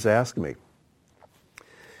sometimes ask me,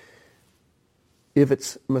 if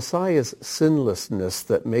it's Messiah's sinlessness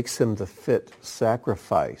that makes him the fit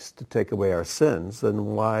sacrifice to take away our sins, then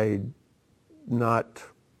why not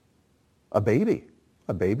a baby?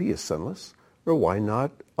 A baby is sinless. Or why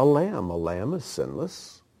not a lamb? A lamb is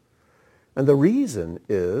sinless. And the reason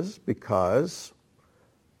is because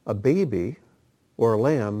a baby or a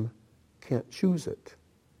lamb can't choose it.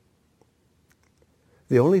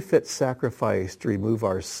 The only fit sacrifice to remove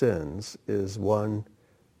our sins is one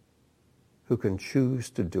who can choose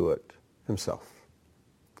to do it himself.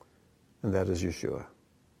 And that is Yeshua.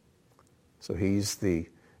 So he's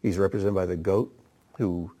represented by the goat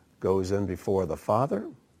who goes in before the Father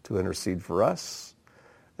to intercede for us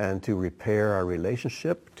and to repair our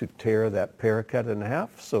relationship, to tear that paraket in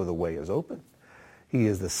half so the way is open. He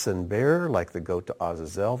is the sin bearer, like the goat to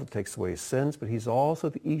Azazel that takes away sins, but he's also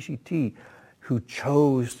the ish iti who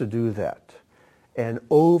chose to do that and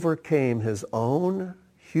overcame his own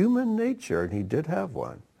human nature, and he did have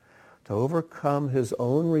one, to overcome his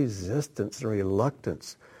own resistance and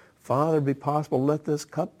reluctance. Father, be possible, let this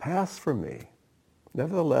cup pass from me.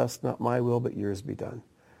 Nevertheless, not my will, but yours be done.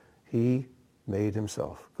 He made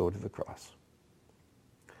himself go to the cross.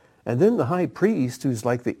 And then the high priest, who's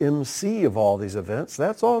like the MC of all these events,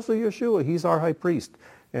 that's also Yeshua. He's our high priest.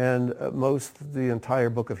 And the entire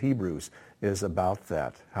book of Hebrews is about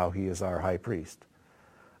that, how he is our high priest.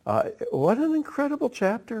 What an incredible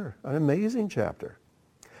chapter, an amazing chapter.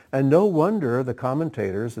 And no wonder the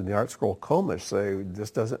commentators in the Art Scroll Chumash say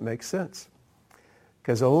this doesn't make sense.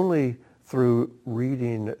 Because only through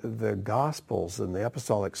reading the Gospels and the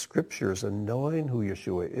Apostolic Scriptures and knowing who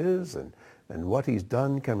Yeshua is and what he's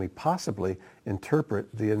done can we possibly interpret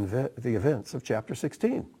the events of chapter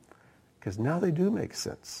 16. Because now they do make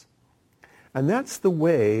sense. And that's the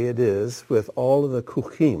way it is with all of the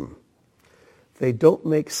Kuchim. They don't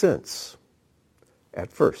make sense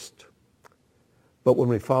at first. But when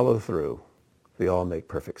we follow through, they all make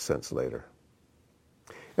perfect sense later.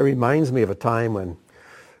 It reminds me of a time when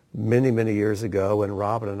many, many years ago when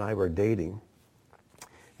Robin and I were dating.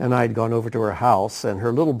 And I'd gone over to her house, and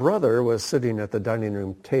her little brother was sitting at the dining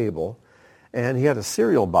room table, and he had a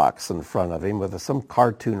cereal box in front of him with some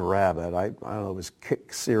cartoon rabbit. I don't know, it was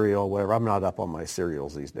Kick cereal, whatever. I'm not up on my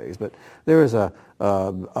cereals these days. But there was a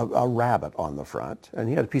rabbit on the front, and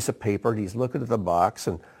he had a piece of paper, and he's looking at the box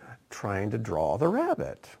and trying to draw the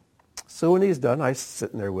rabbit. So when he's done, I was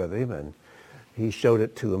sitting there with him, and he showed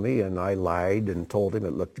it to me, and I lied and told him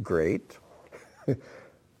it looked great.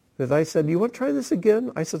 That I said, you want to try this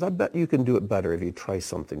again? I said, I bet you can do it better if you try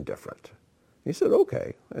something different. He said,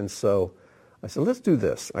 okay. And so I said, let's do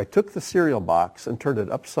this. I took the cereal box and turned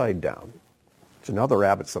it upside down. So now the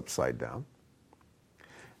rabbit's upside down.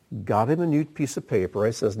 Got him a new piece of paper.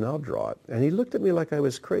 I says, now draw it. And he looked at me like I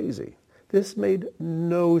was crazy. This made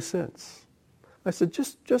no sense. I said,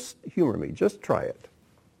 just humor me. Just try it.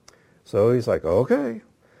 So he's like, okay.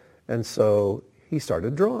 And so he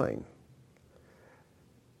started drawing.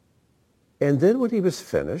 And then when he was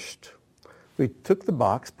finished, we took the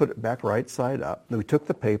box, put it back right side up. Then we took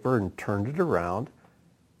the paper and turned it around.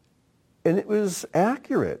 And it was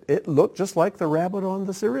accurate. It looked just like the rabbit on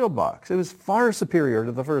the cereal box. It was far superior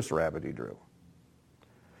to the first rabbit he drew.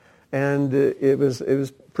 And it was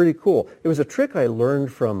pretty cool. It was a trick I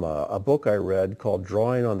learned from a book I read called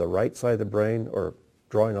Drawing on the Right Side of the Brain, or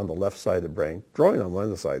drawing on the left side of the brain, drawing on one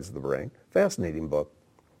of the sides of the brain. Fascinating book.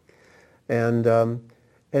 And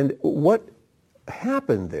what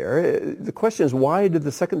happened there, the question is, why did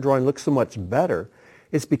the second drawing look so much better?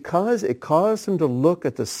 It's because it caused him to look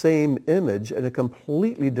at the same image in a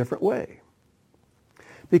completely different way.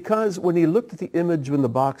 Because when he looked at the image when the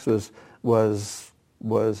box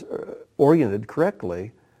was oriented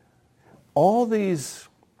correctly, all these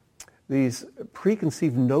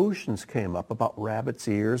preconceived notions came up about rabbit's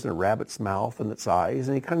ears and a rabbit's mouth and its eyes,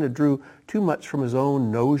 and he kind of drew too much from his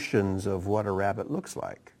own notions of what a rabbit looks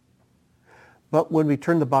like. But when we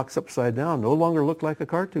turned the box upside down, it no longer looked like a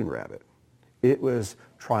cartoon rabbit. It was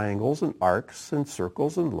triangles and arcs and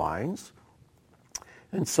circles and lines.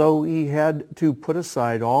 And so he had to put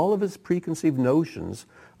aside all of his preconceived notions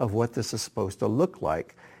of what this is supposed to look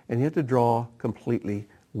like, and he had to draw completely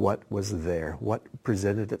what was there, what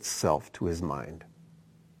presented itself to his mind.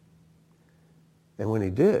 And when he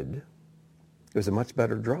did, it was a much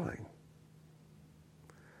better drawing.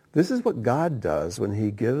 This is what God does when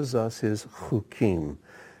he gives us his chukim,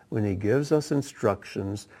 when he gives us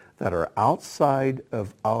instructions that are outside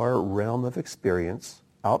of our realm of experience,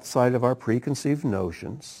 outside of our preconceived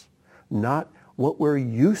notions, not what we're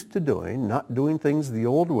used to doing, not doing things the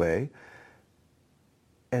old way.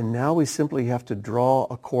 And now we simply have to draw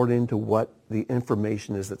according to what the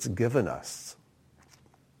information is that's given us.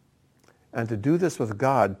 And to do this with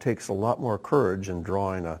God takes a lot more courage than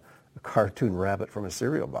drawing a cartoon rabbit from a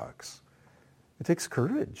cereal box. It takes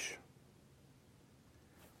courage.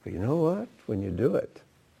 But you know what? When you do it,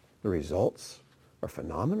 the results are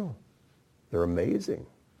phenomenal. They're amazing.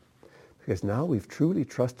 Because now we've truly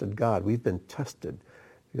trusted God. We've been tested.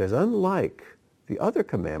 Because unlike the other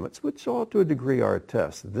commandments, which all to a degree are a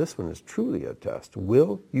test, this one is truly a test.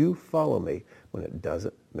 Will you follow me when it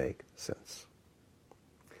doesn't make sense?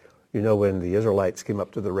 You know, when the Israelites came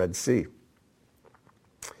up to the Red Sea,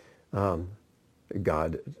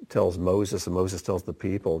 God tells Moses, and Moses tells the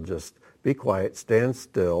people, just be quiet, stand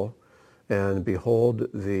still, and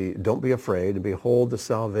don't be afraid, and behold the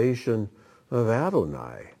salvation of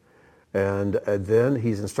Adonai. And then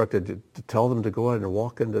he's instructed to tell them to go out and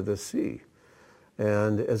walk into the sea.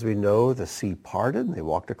 And as we know, the sea parted, and they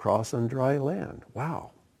walked across on dry land.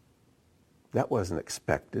 Wow. That wasn't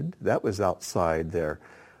expected. That was outside their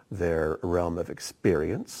realm of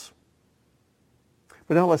experience.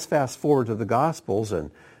 But now let's fast forward to the Gospels,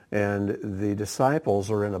 and the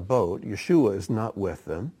disciples are in a boat. Yeshua is not with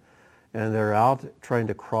them. And they're out trying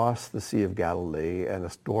to cross the Sea of Galilee, and a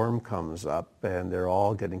storm comes up, and they're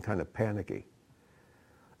all getting kind of panicky.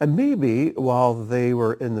 And maybe while they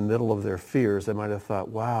were in the middle of their fears, they might have thought,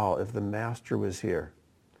 wow, if the Master was here,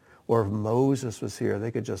 or if Moses was here,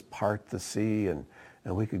 they could just part the sea, and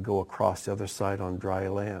we could go across the other side on dry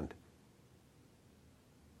land.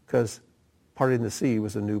 Because parting the sea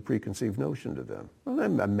was a new preconceived notion to them. Well,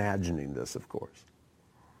 I'm imagining this, of course.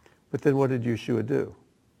 But then what did Yeshua do?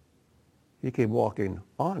 He came walking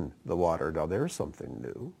on the water. Now there's something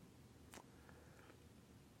new.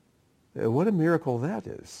 What a miracle that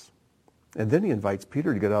is. And then he invites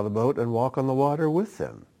Peter to get out of the boat and walk on the water with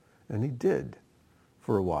him. And he did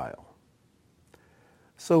for a while.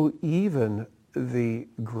 So even the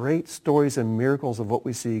great stories and miracles of what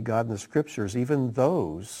we see God in the Scriptures, even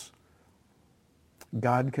those,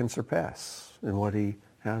 God can surpass in what he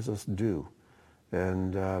has us do.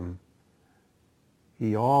 And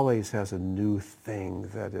he always has a new thing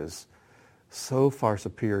that is so far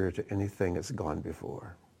superior to anything that's gone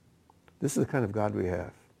before. This is the kind of God we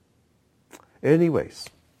have. Anyways,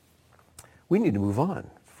 we need to move on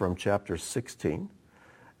from chapter 16.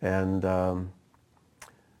 And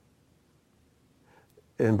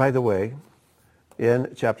by the way,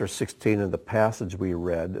 in chapter 16, in the passage we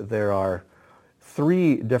read, there are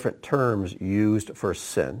 3 different terms used for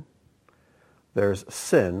sin. There's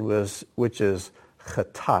sin, which is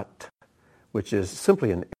chatat, which is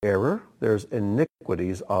simply an error. There's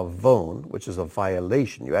iniquities, avon, which is a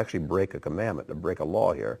violation. You actually break a commandment, to break a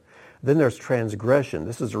law here. Then there's transgression.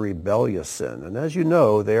 This is a rebellious sin. And as you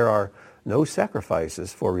know, there are no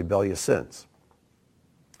sacrifices for rebellious sins,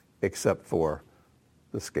 except for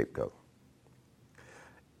the scapegoat.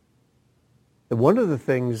 And one of the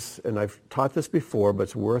things, and I've taught this before, but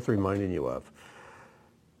it's worth reminding you of,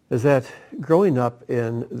 is that growing up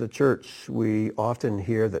in the church, we often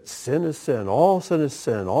hear that sin is sin, all sin is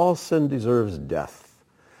sin, all sin deserves death.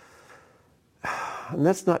 And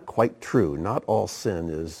that's not quite true. Not all sin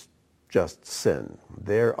is just sin.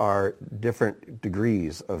 There are different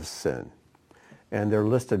degrees of sin, and they're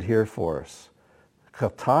listed here for us.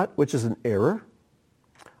 Chatat, which is an error.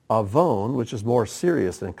 Avon, which is more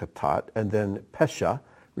serious than Katat, and then Pesha,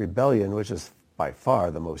 rebellion, which is by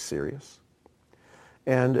far the most serious.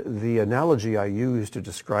 And the analogy I use to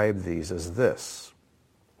describe these is this.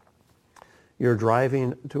 You're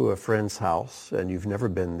driving to a friend's house, and you've never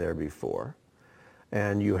been there before,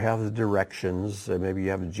 and you have the directions, and maybe you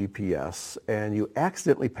have a GPS, and you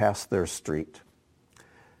accidentally pass their street.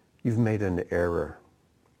 You've made an error.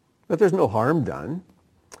 But there's no harm done.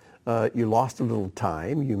 You lost a little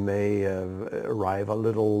time. You may arrive a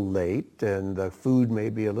little late, and the food may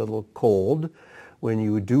be a little cold when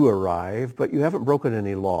you do arrive, but you haven't broken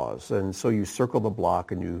any laws, and so you circle the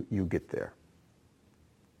block and you get there.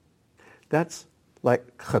 That's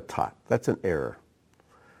like chatat. That's an error.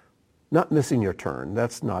 Not missing your turn.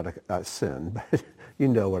 That's not a sin, but you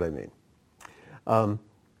know what I mean.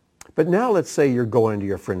 But now let's say you're going to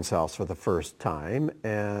your friend's house for the first time,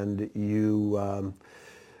 and you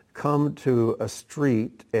come to a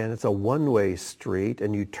street, and it's a one-way street,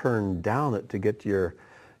 and you turn down it to get to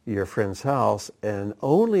your friend's house, and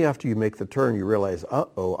only after you make the turn you realize,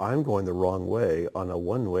 uh-oh, I'm going the wrong way on a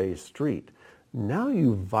one-way street. Now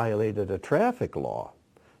you violated a traffic law.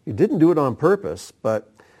 You didn't do it on purpose,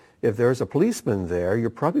 but if there's a policeman there, you're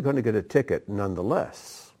probably going to get a ticket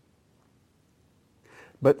nonetheless.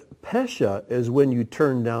 But Pesha is when you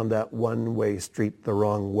turn down that one-way street the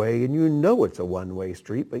wrong way, and you know it's a one-way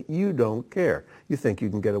street, but you don't care. You think you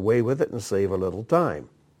can get away with it and save a little time.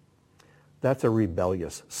 That's a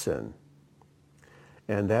rebellious sin.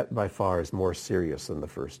 And that by far is more serious than the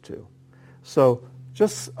first two. So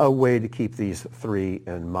just a way to keep these three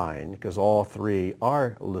in mind, because all three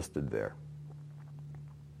are listed there.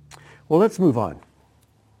 Well, let's move on.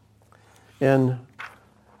 In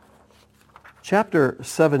chapter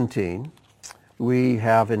 17, we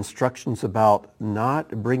have instructions about not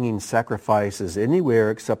bringing sacrifices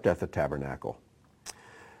anywhere except at the tabernacle.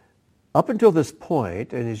 Up until this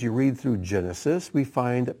point, and as you read through Genesis, we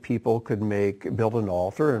find that people could build an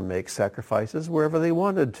altar and make sacrifices wherever they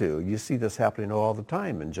wanted to. You see this happening all the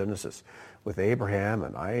time in Genesis with Abraham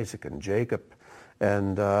and Isaac and Jacob.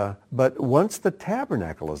 But once the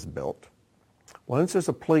tabernacle is built, once there's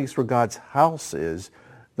a place where God's house is,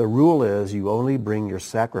 the rule is you only bring your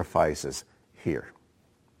sacrifices here.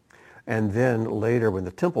 And then later when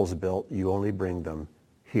the temple's built, you only bring them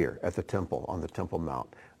here at the temple, on the Temple Mount.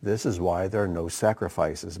 This is why there are no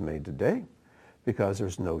sacrifices made today, because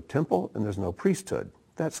there's no temple and there's no priesthood.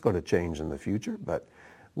 That's going to change in the future, but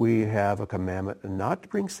we have a commandment not to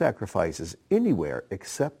bring sacrifices anywhere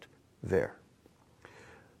except there.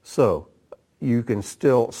 So you can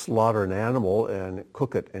still slaughter an animal and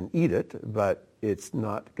cook it and eat it, but it's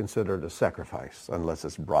not considered a sacrifice unless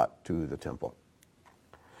it's brought to the temple.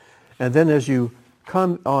 And then as you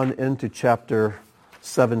come on into chapter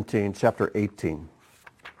 17, chapter 18,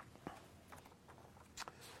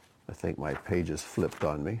 I think my page is flipped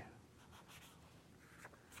on me.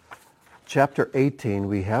 Chapter 18,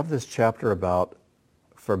 we have this chapter about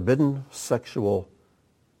forbidden sexual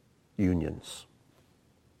unions.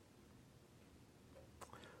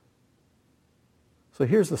 So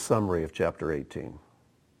here's the summary of chapter 18.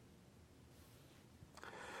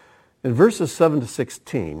 In verses 7 to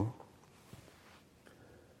 16,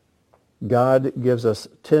 God gives us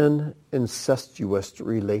 10 incestuous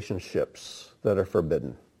relationships that are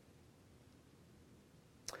forbidden.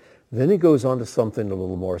 Then he goes on to something a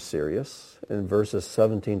little more serious. In verses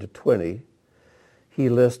 17 to 20, he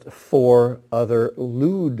lists 4 other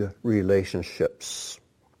lewd relationships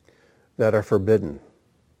that are forbidden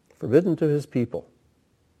to his people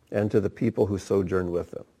and to the people who sojourn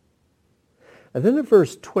with them. And then in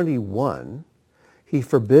verse 21, he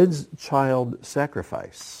forbids child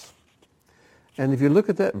sacrifice. And if you look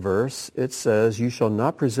at that verse, it says, "You shall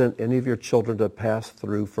not present any of your children to pass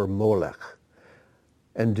through for Molech,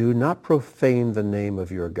 and do not profane the name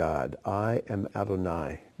of your God. I am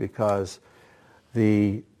Adonai," because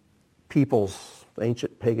the peoples,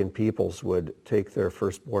 ancient pagan peoples, would take their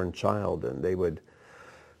firstborn child and they would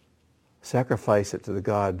sacrifice it to the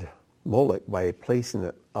god Molech by placing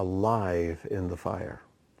it alive in the fire.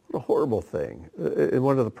 What a horrible thing. In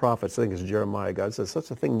one of the prophets, I think it's Jeremiah, God says,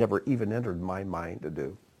 such a thing never even entered my mind to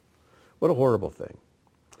do. What a horrible thing.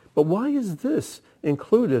 But why is this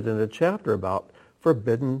included in a chapter about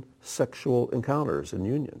forbidden sexual encounters and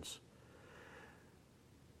unions?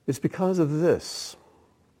 It's because of this.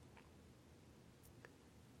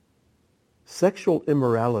 Sexual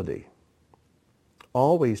immorality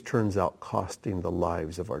always turns out costing the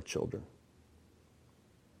lives of our children.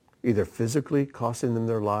 Either physically costing them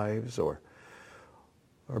their lives or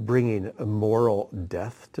bringing a moral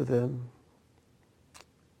death to them.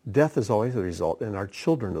 death is always the result, and our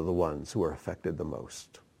children are the ones who are affected the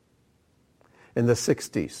most. In the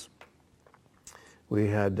 60s, we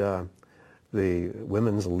had the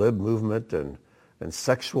women's lib movement and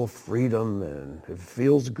sexual freedom, and it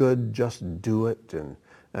feels good, just do it,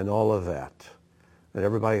 and all of that. And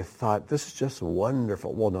everybody thought, this is just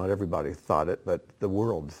wonderful. Well, not everybody thought it, but the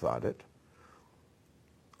world thought it.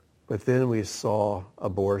 But then we saw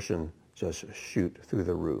abortion just shoot through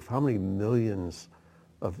the roof. How many millions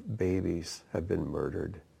of babies have been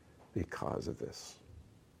murdered because of this?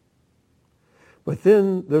 But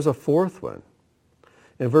then there's a fourth one.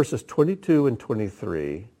 In verses 22 and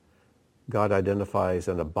 23, God identifies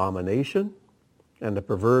an abomination and a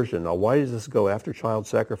perversion. Now, why does this go after child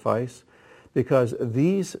sacrifice? Because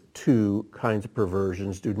these two kinds of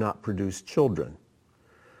perversions do not produce children.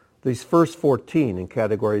 These first 14 in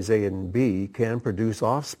categories A and B can produce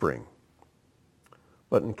offspring.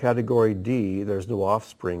 But in category D, there's no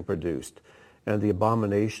offspring produced. And the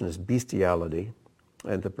abomination is bestiality,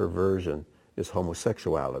 and the perversion is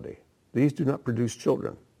homosexuality. These do not produce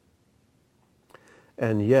children.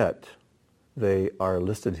 And yet, they are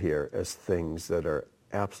listed here as things that are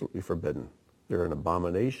absolutely forbidden. They're an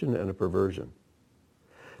abomination and a perversion.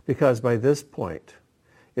 Because by this point,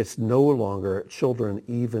 it's no longer children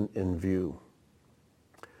even in view.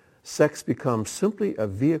 Sex becomes simply a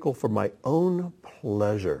vehicle for my own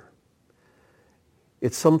pleasure.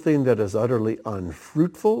 It's something that is utterly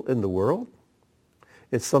unfruitful in the world.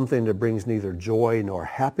 It's something that brings neither joy nor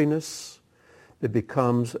happiness. It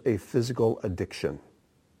becomes a physical addiction.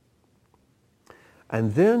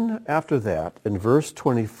 And then after that, in verse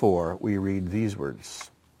 24, we read these words.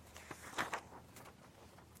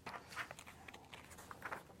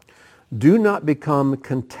 Do not become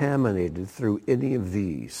contaminated through any of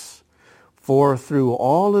these, for through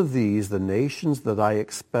all of these the nations that I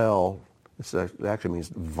expel, this actually means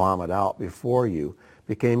vomit out before you,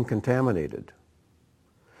 became contaminated.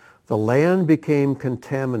 The land became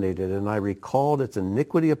contaminated, and I recalled its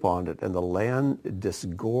iniquity upon it, and the land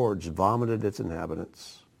disgorged, vomited its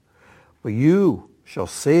inhabitants. But you shall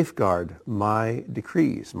safeguard my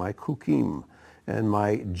decrees, my chukim, and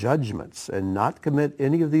my judgments, and not commit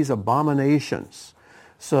any of these abominations.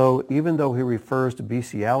 So even though he refers to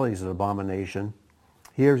bestiality as an abomination,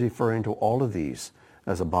 here he's referring to all of these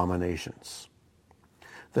as abominations.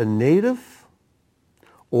 The native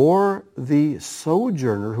or the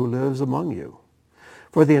sojourner who lives among you.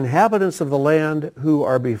 For the inhabitants of the land who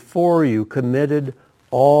are before you committed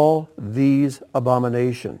all these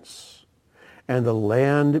abominations, and the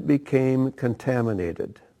land became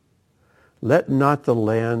contaminated. Let not the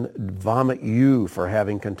land vomit you for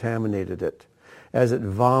having contaminated it, as it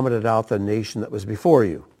vomited out the nation that was before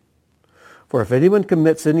you. For if anyone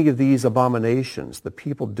commits any of these abominations, the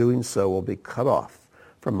people doing so will be cut off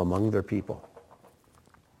from among their people.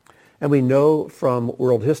 And we know from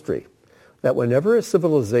world history that whenever a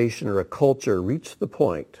civilization or a culture reached the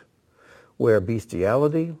point where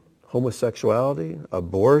bestiality, homosexuality,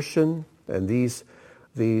 abortion, and these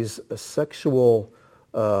sexual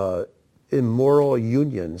immoral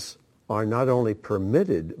unions are not only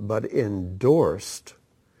permitted but endorsed,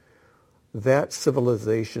 that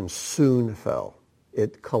civilization soon fell.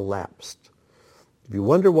 It collapsed. If you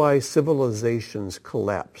wonder why civilizations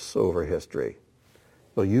collapse over history,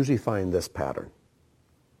 you'll usually find this pattern.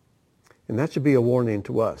 And that should be a warning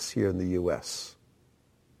to us here in the U.S.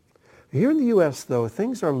 Here in the U.S., though,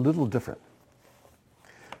 things are a little different.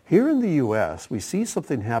 Here in the U.S., we see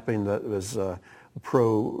something happening that was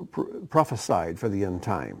prophesied for the end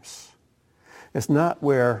times. It's not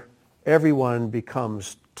where everyone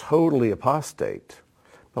becomes totally apostate,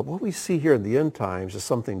 but what we see here in the end times is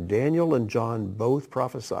something Daniel and John both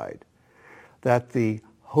prophesied, that the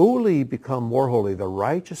holy become more holy, the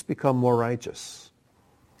righteous become more righteous,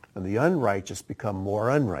 and the unrighteous become more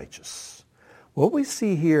unrighteous. What we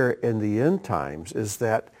see here in the end times is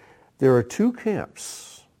that there are two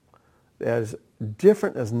camps as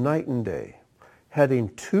different as night and day,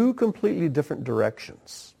 heading two completely different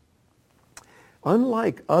directions.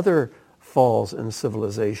 Unlike other falls in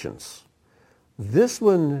civilizations, this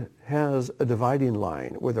one has a dividing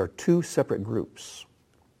line where there are two separate groups.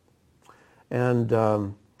 And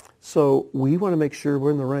so we want to make sure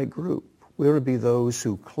we're in the right group. We want to be those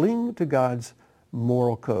who cling to God's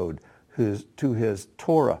moral code, to his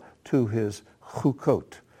Torah, to his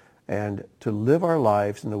chukot, and to live our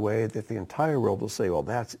lives in a way that the entire world will say, well,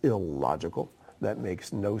 that's illogical. That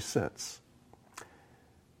makes no sense.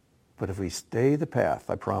 But if we stay the path,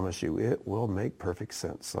 I promise you, it will make perfect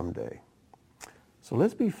sense someday. So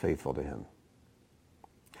let's be faithful to him.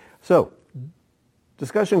 So,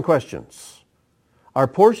 discussion questions. Our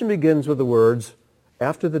portion begins with the words,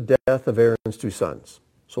 after the death of Aaron's 2 sons.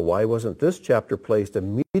 So why wasn't this chapter placed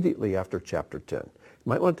immediately after chapter 10? You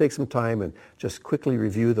might want to take some time and just quickly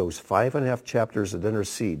review those 5.5 chapters that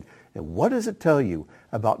intercede. And what does it tell you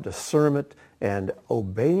about discernment and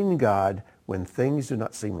obeying God when things do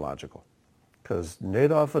not seem logical? Because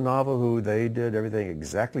Nadab and Abihu, they did everything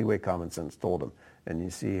exactly the way common sense told them. And you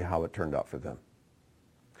see how it turned out for them.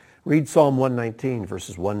 Read Psalm 119,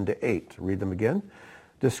 verses 1 to 8. Read them again.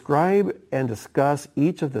 Describe and discuss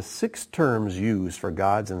each of the 6 terms used for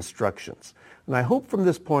God's instructions. And I hope from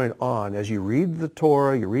this point on, as you read the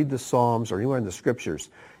Torah, you read the Psalms, or anywhere in the Scriptures,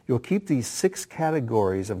 you'll keep these 6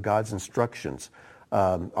 categories of God's instructions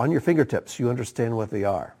on your fingertips. You understand what they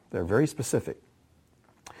are. They're very specific.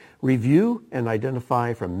 Review and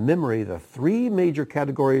identify from memory the 3 major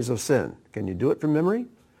categories of sin. Can you do it from memory?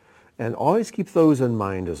 And always keep those in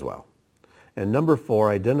mind as well. And number 4,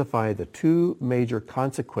 identify the 2 major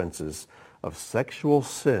consequences of sexual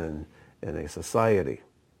sin in a society.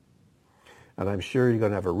 And I'm sure you're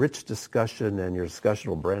going to have a rich discussion, and your discussion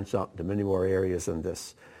will branch out into many more areas than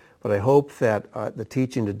this. But I hope that the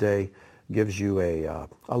teaching today gives you a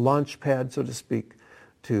launch pad, so to speak,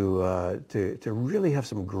 to really have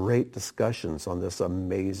some great discussions on this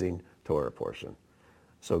amazing Torah portion.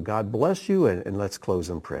 So God bless you, and let's close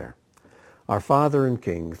in prayer. Our Father and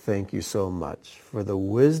King, thank you so much for the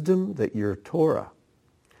wisdom that your Torah,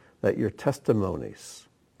 that your testimonies,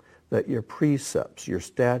 that your precepts, your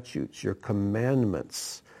statutes, your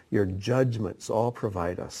commandments, your judgments all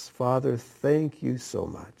provide us. Father, thank you so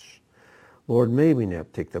much. Lord, may we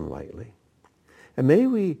not take them lightly. And may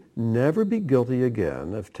we never be guilty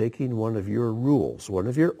again of taking one of your rules, one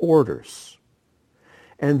of your orders,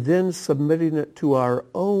 and then submitting it to our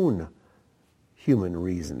own human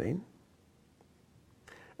reasoning,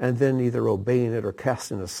 and then either obeying it or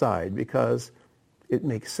casting it aside because it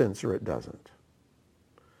makes sense or it doesn't.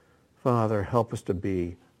 Father, help us to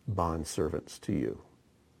be bondservants to you,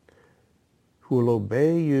 who will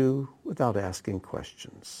obey you without asking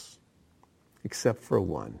questions, except for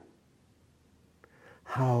one.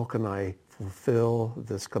 How can I fulfill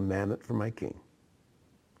this commandment for my King?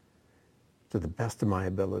 To the best of my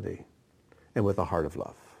ability and with a heart of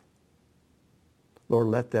love. Lord,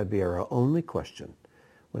 let that be our only question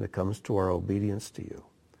when it comes to our obedience to you.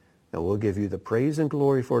 And we'll give you the praise and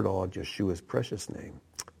glory for it all in Yeshua's precious name.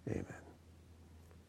 Amen.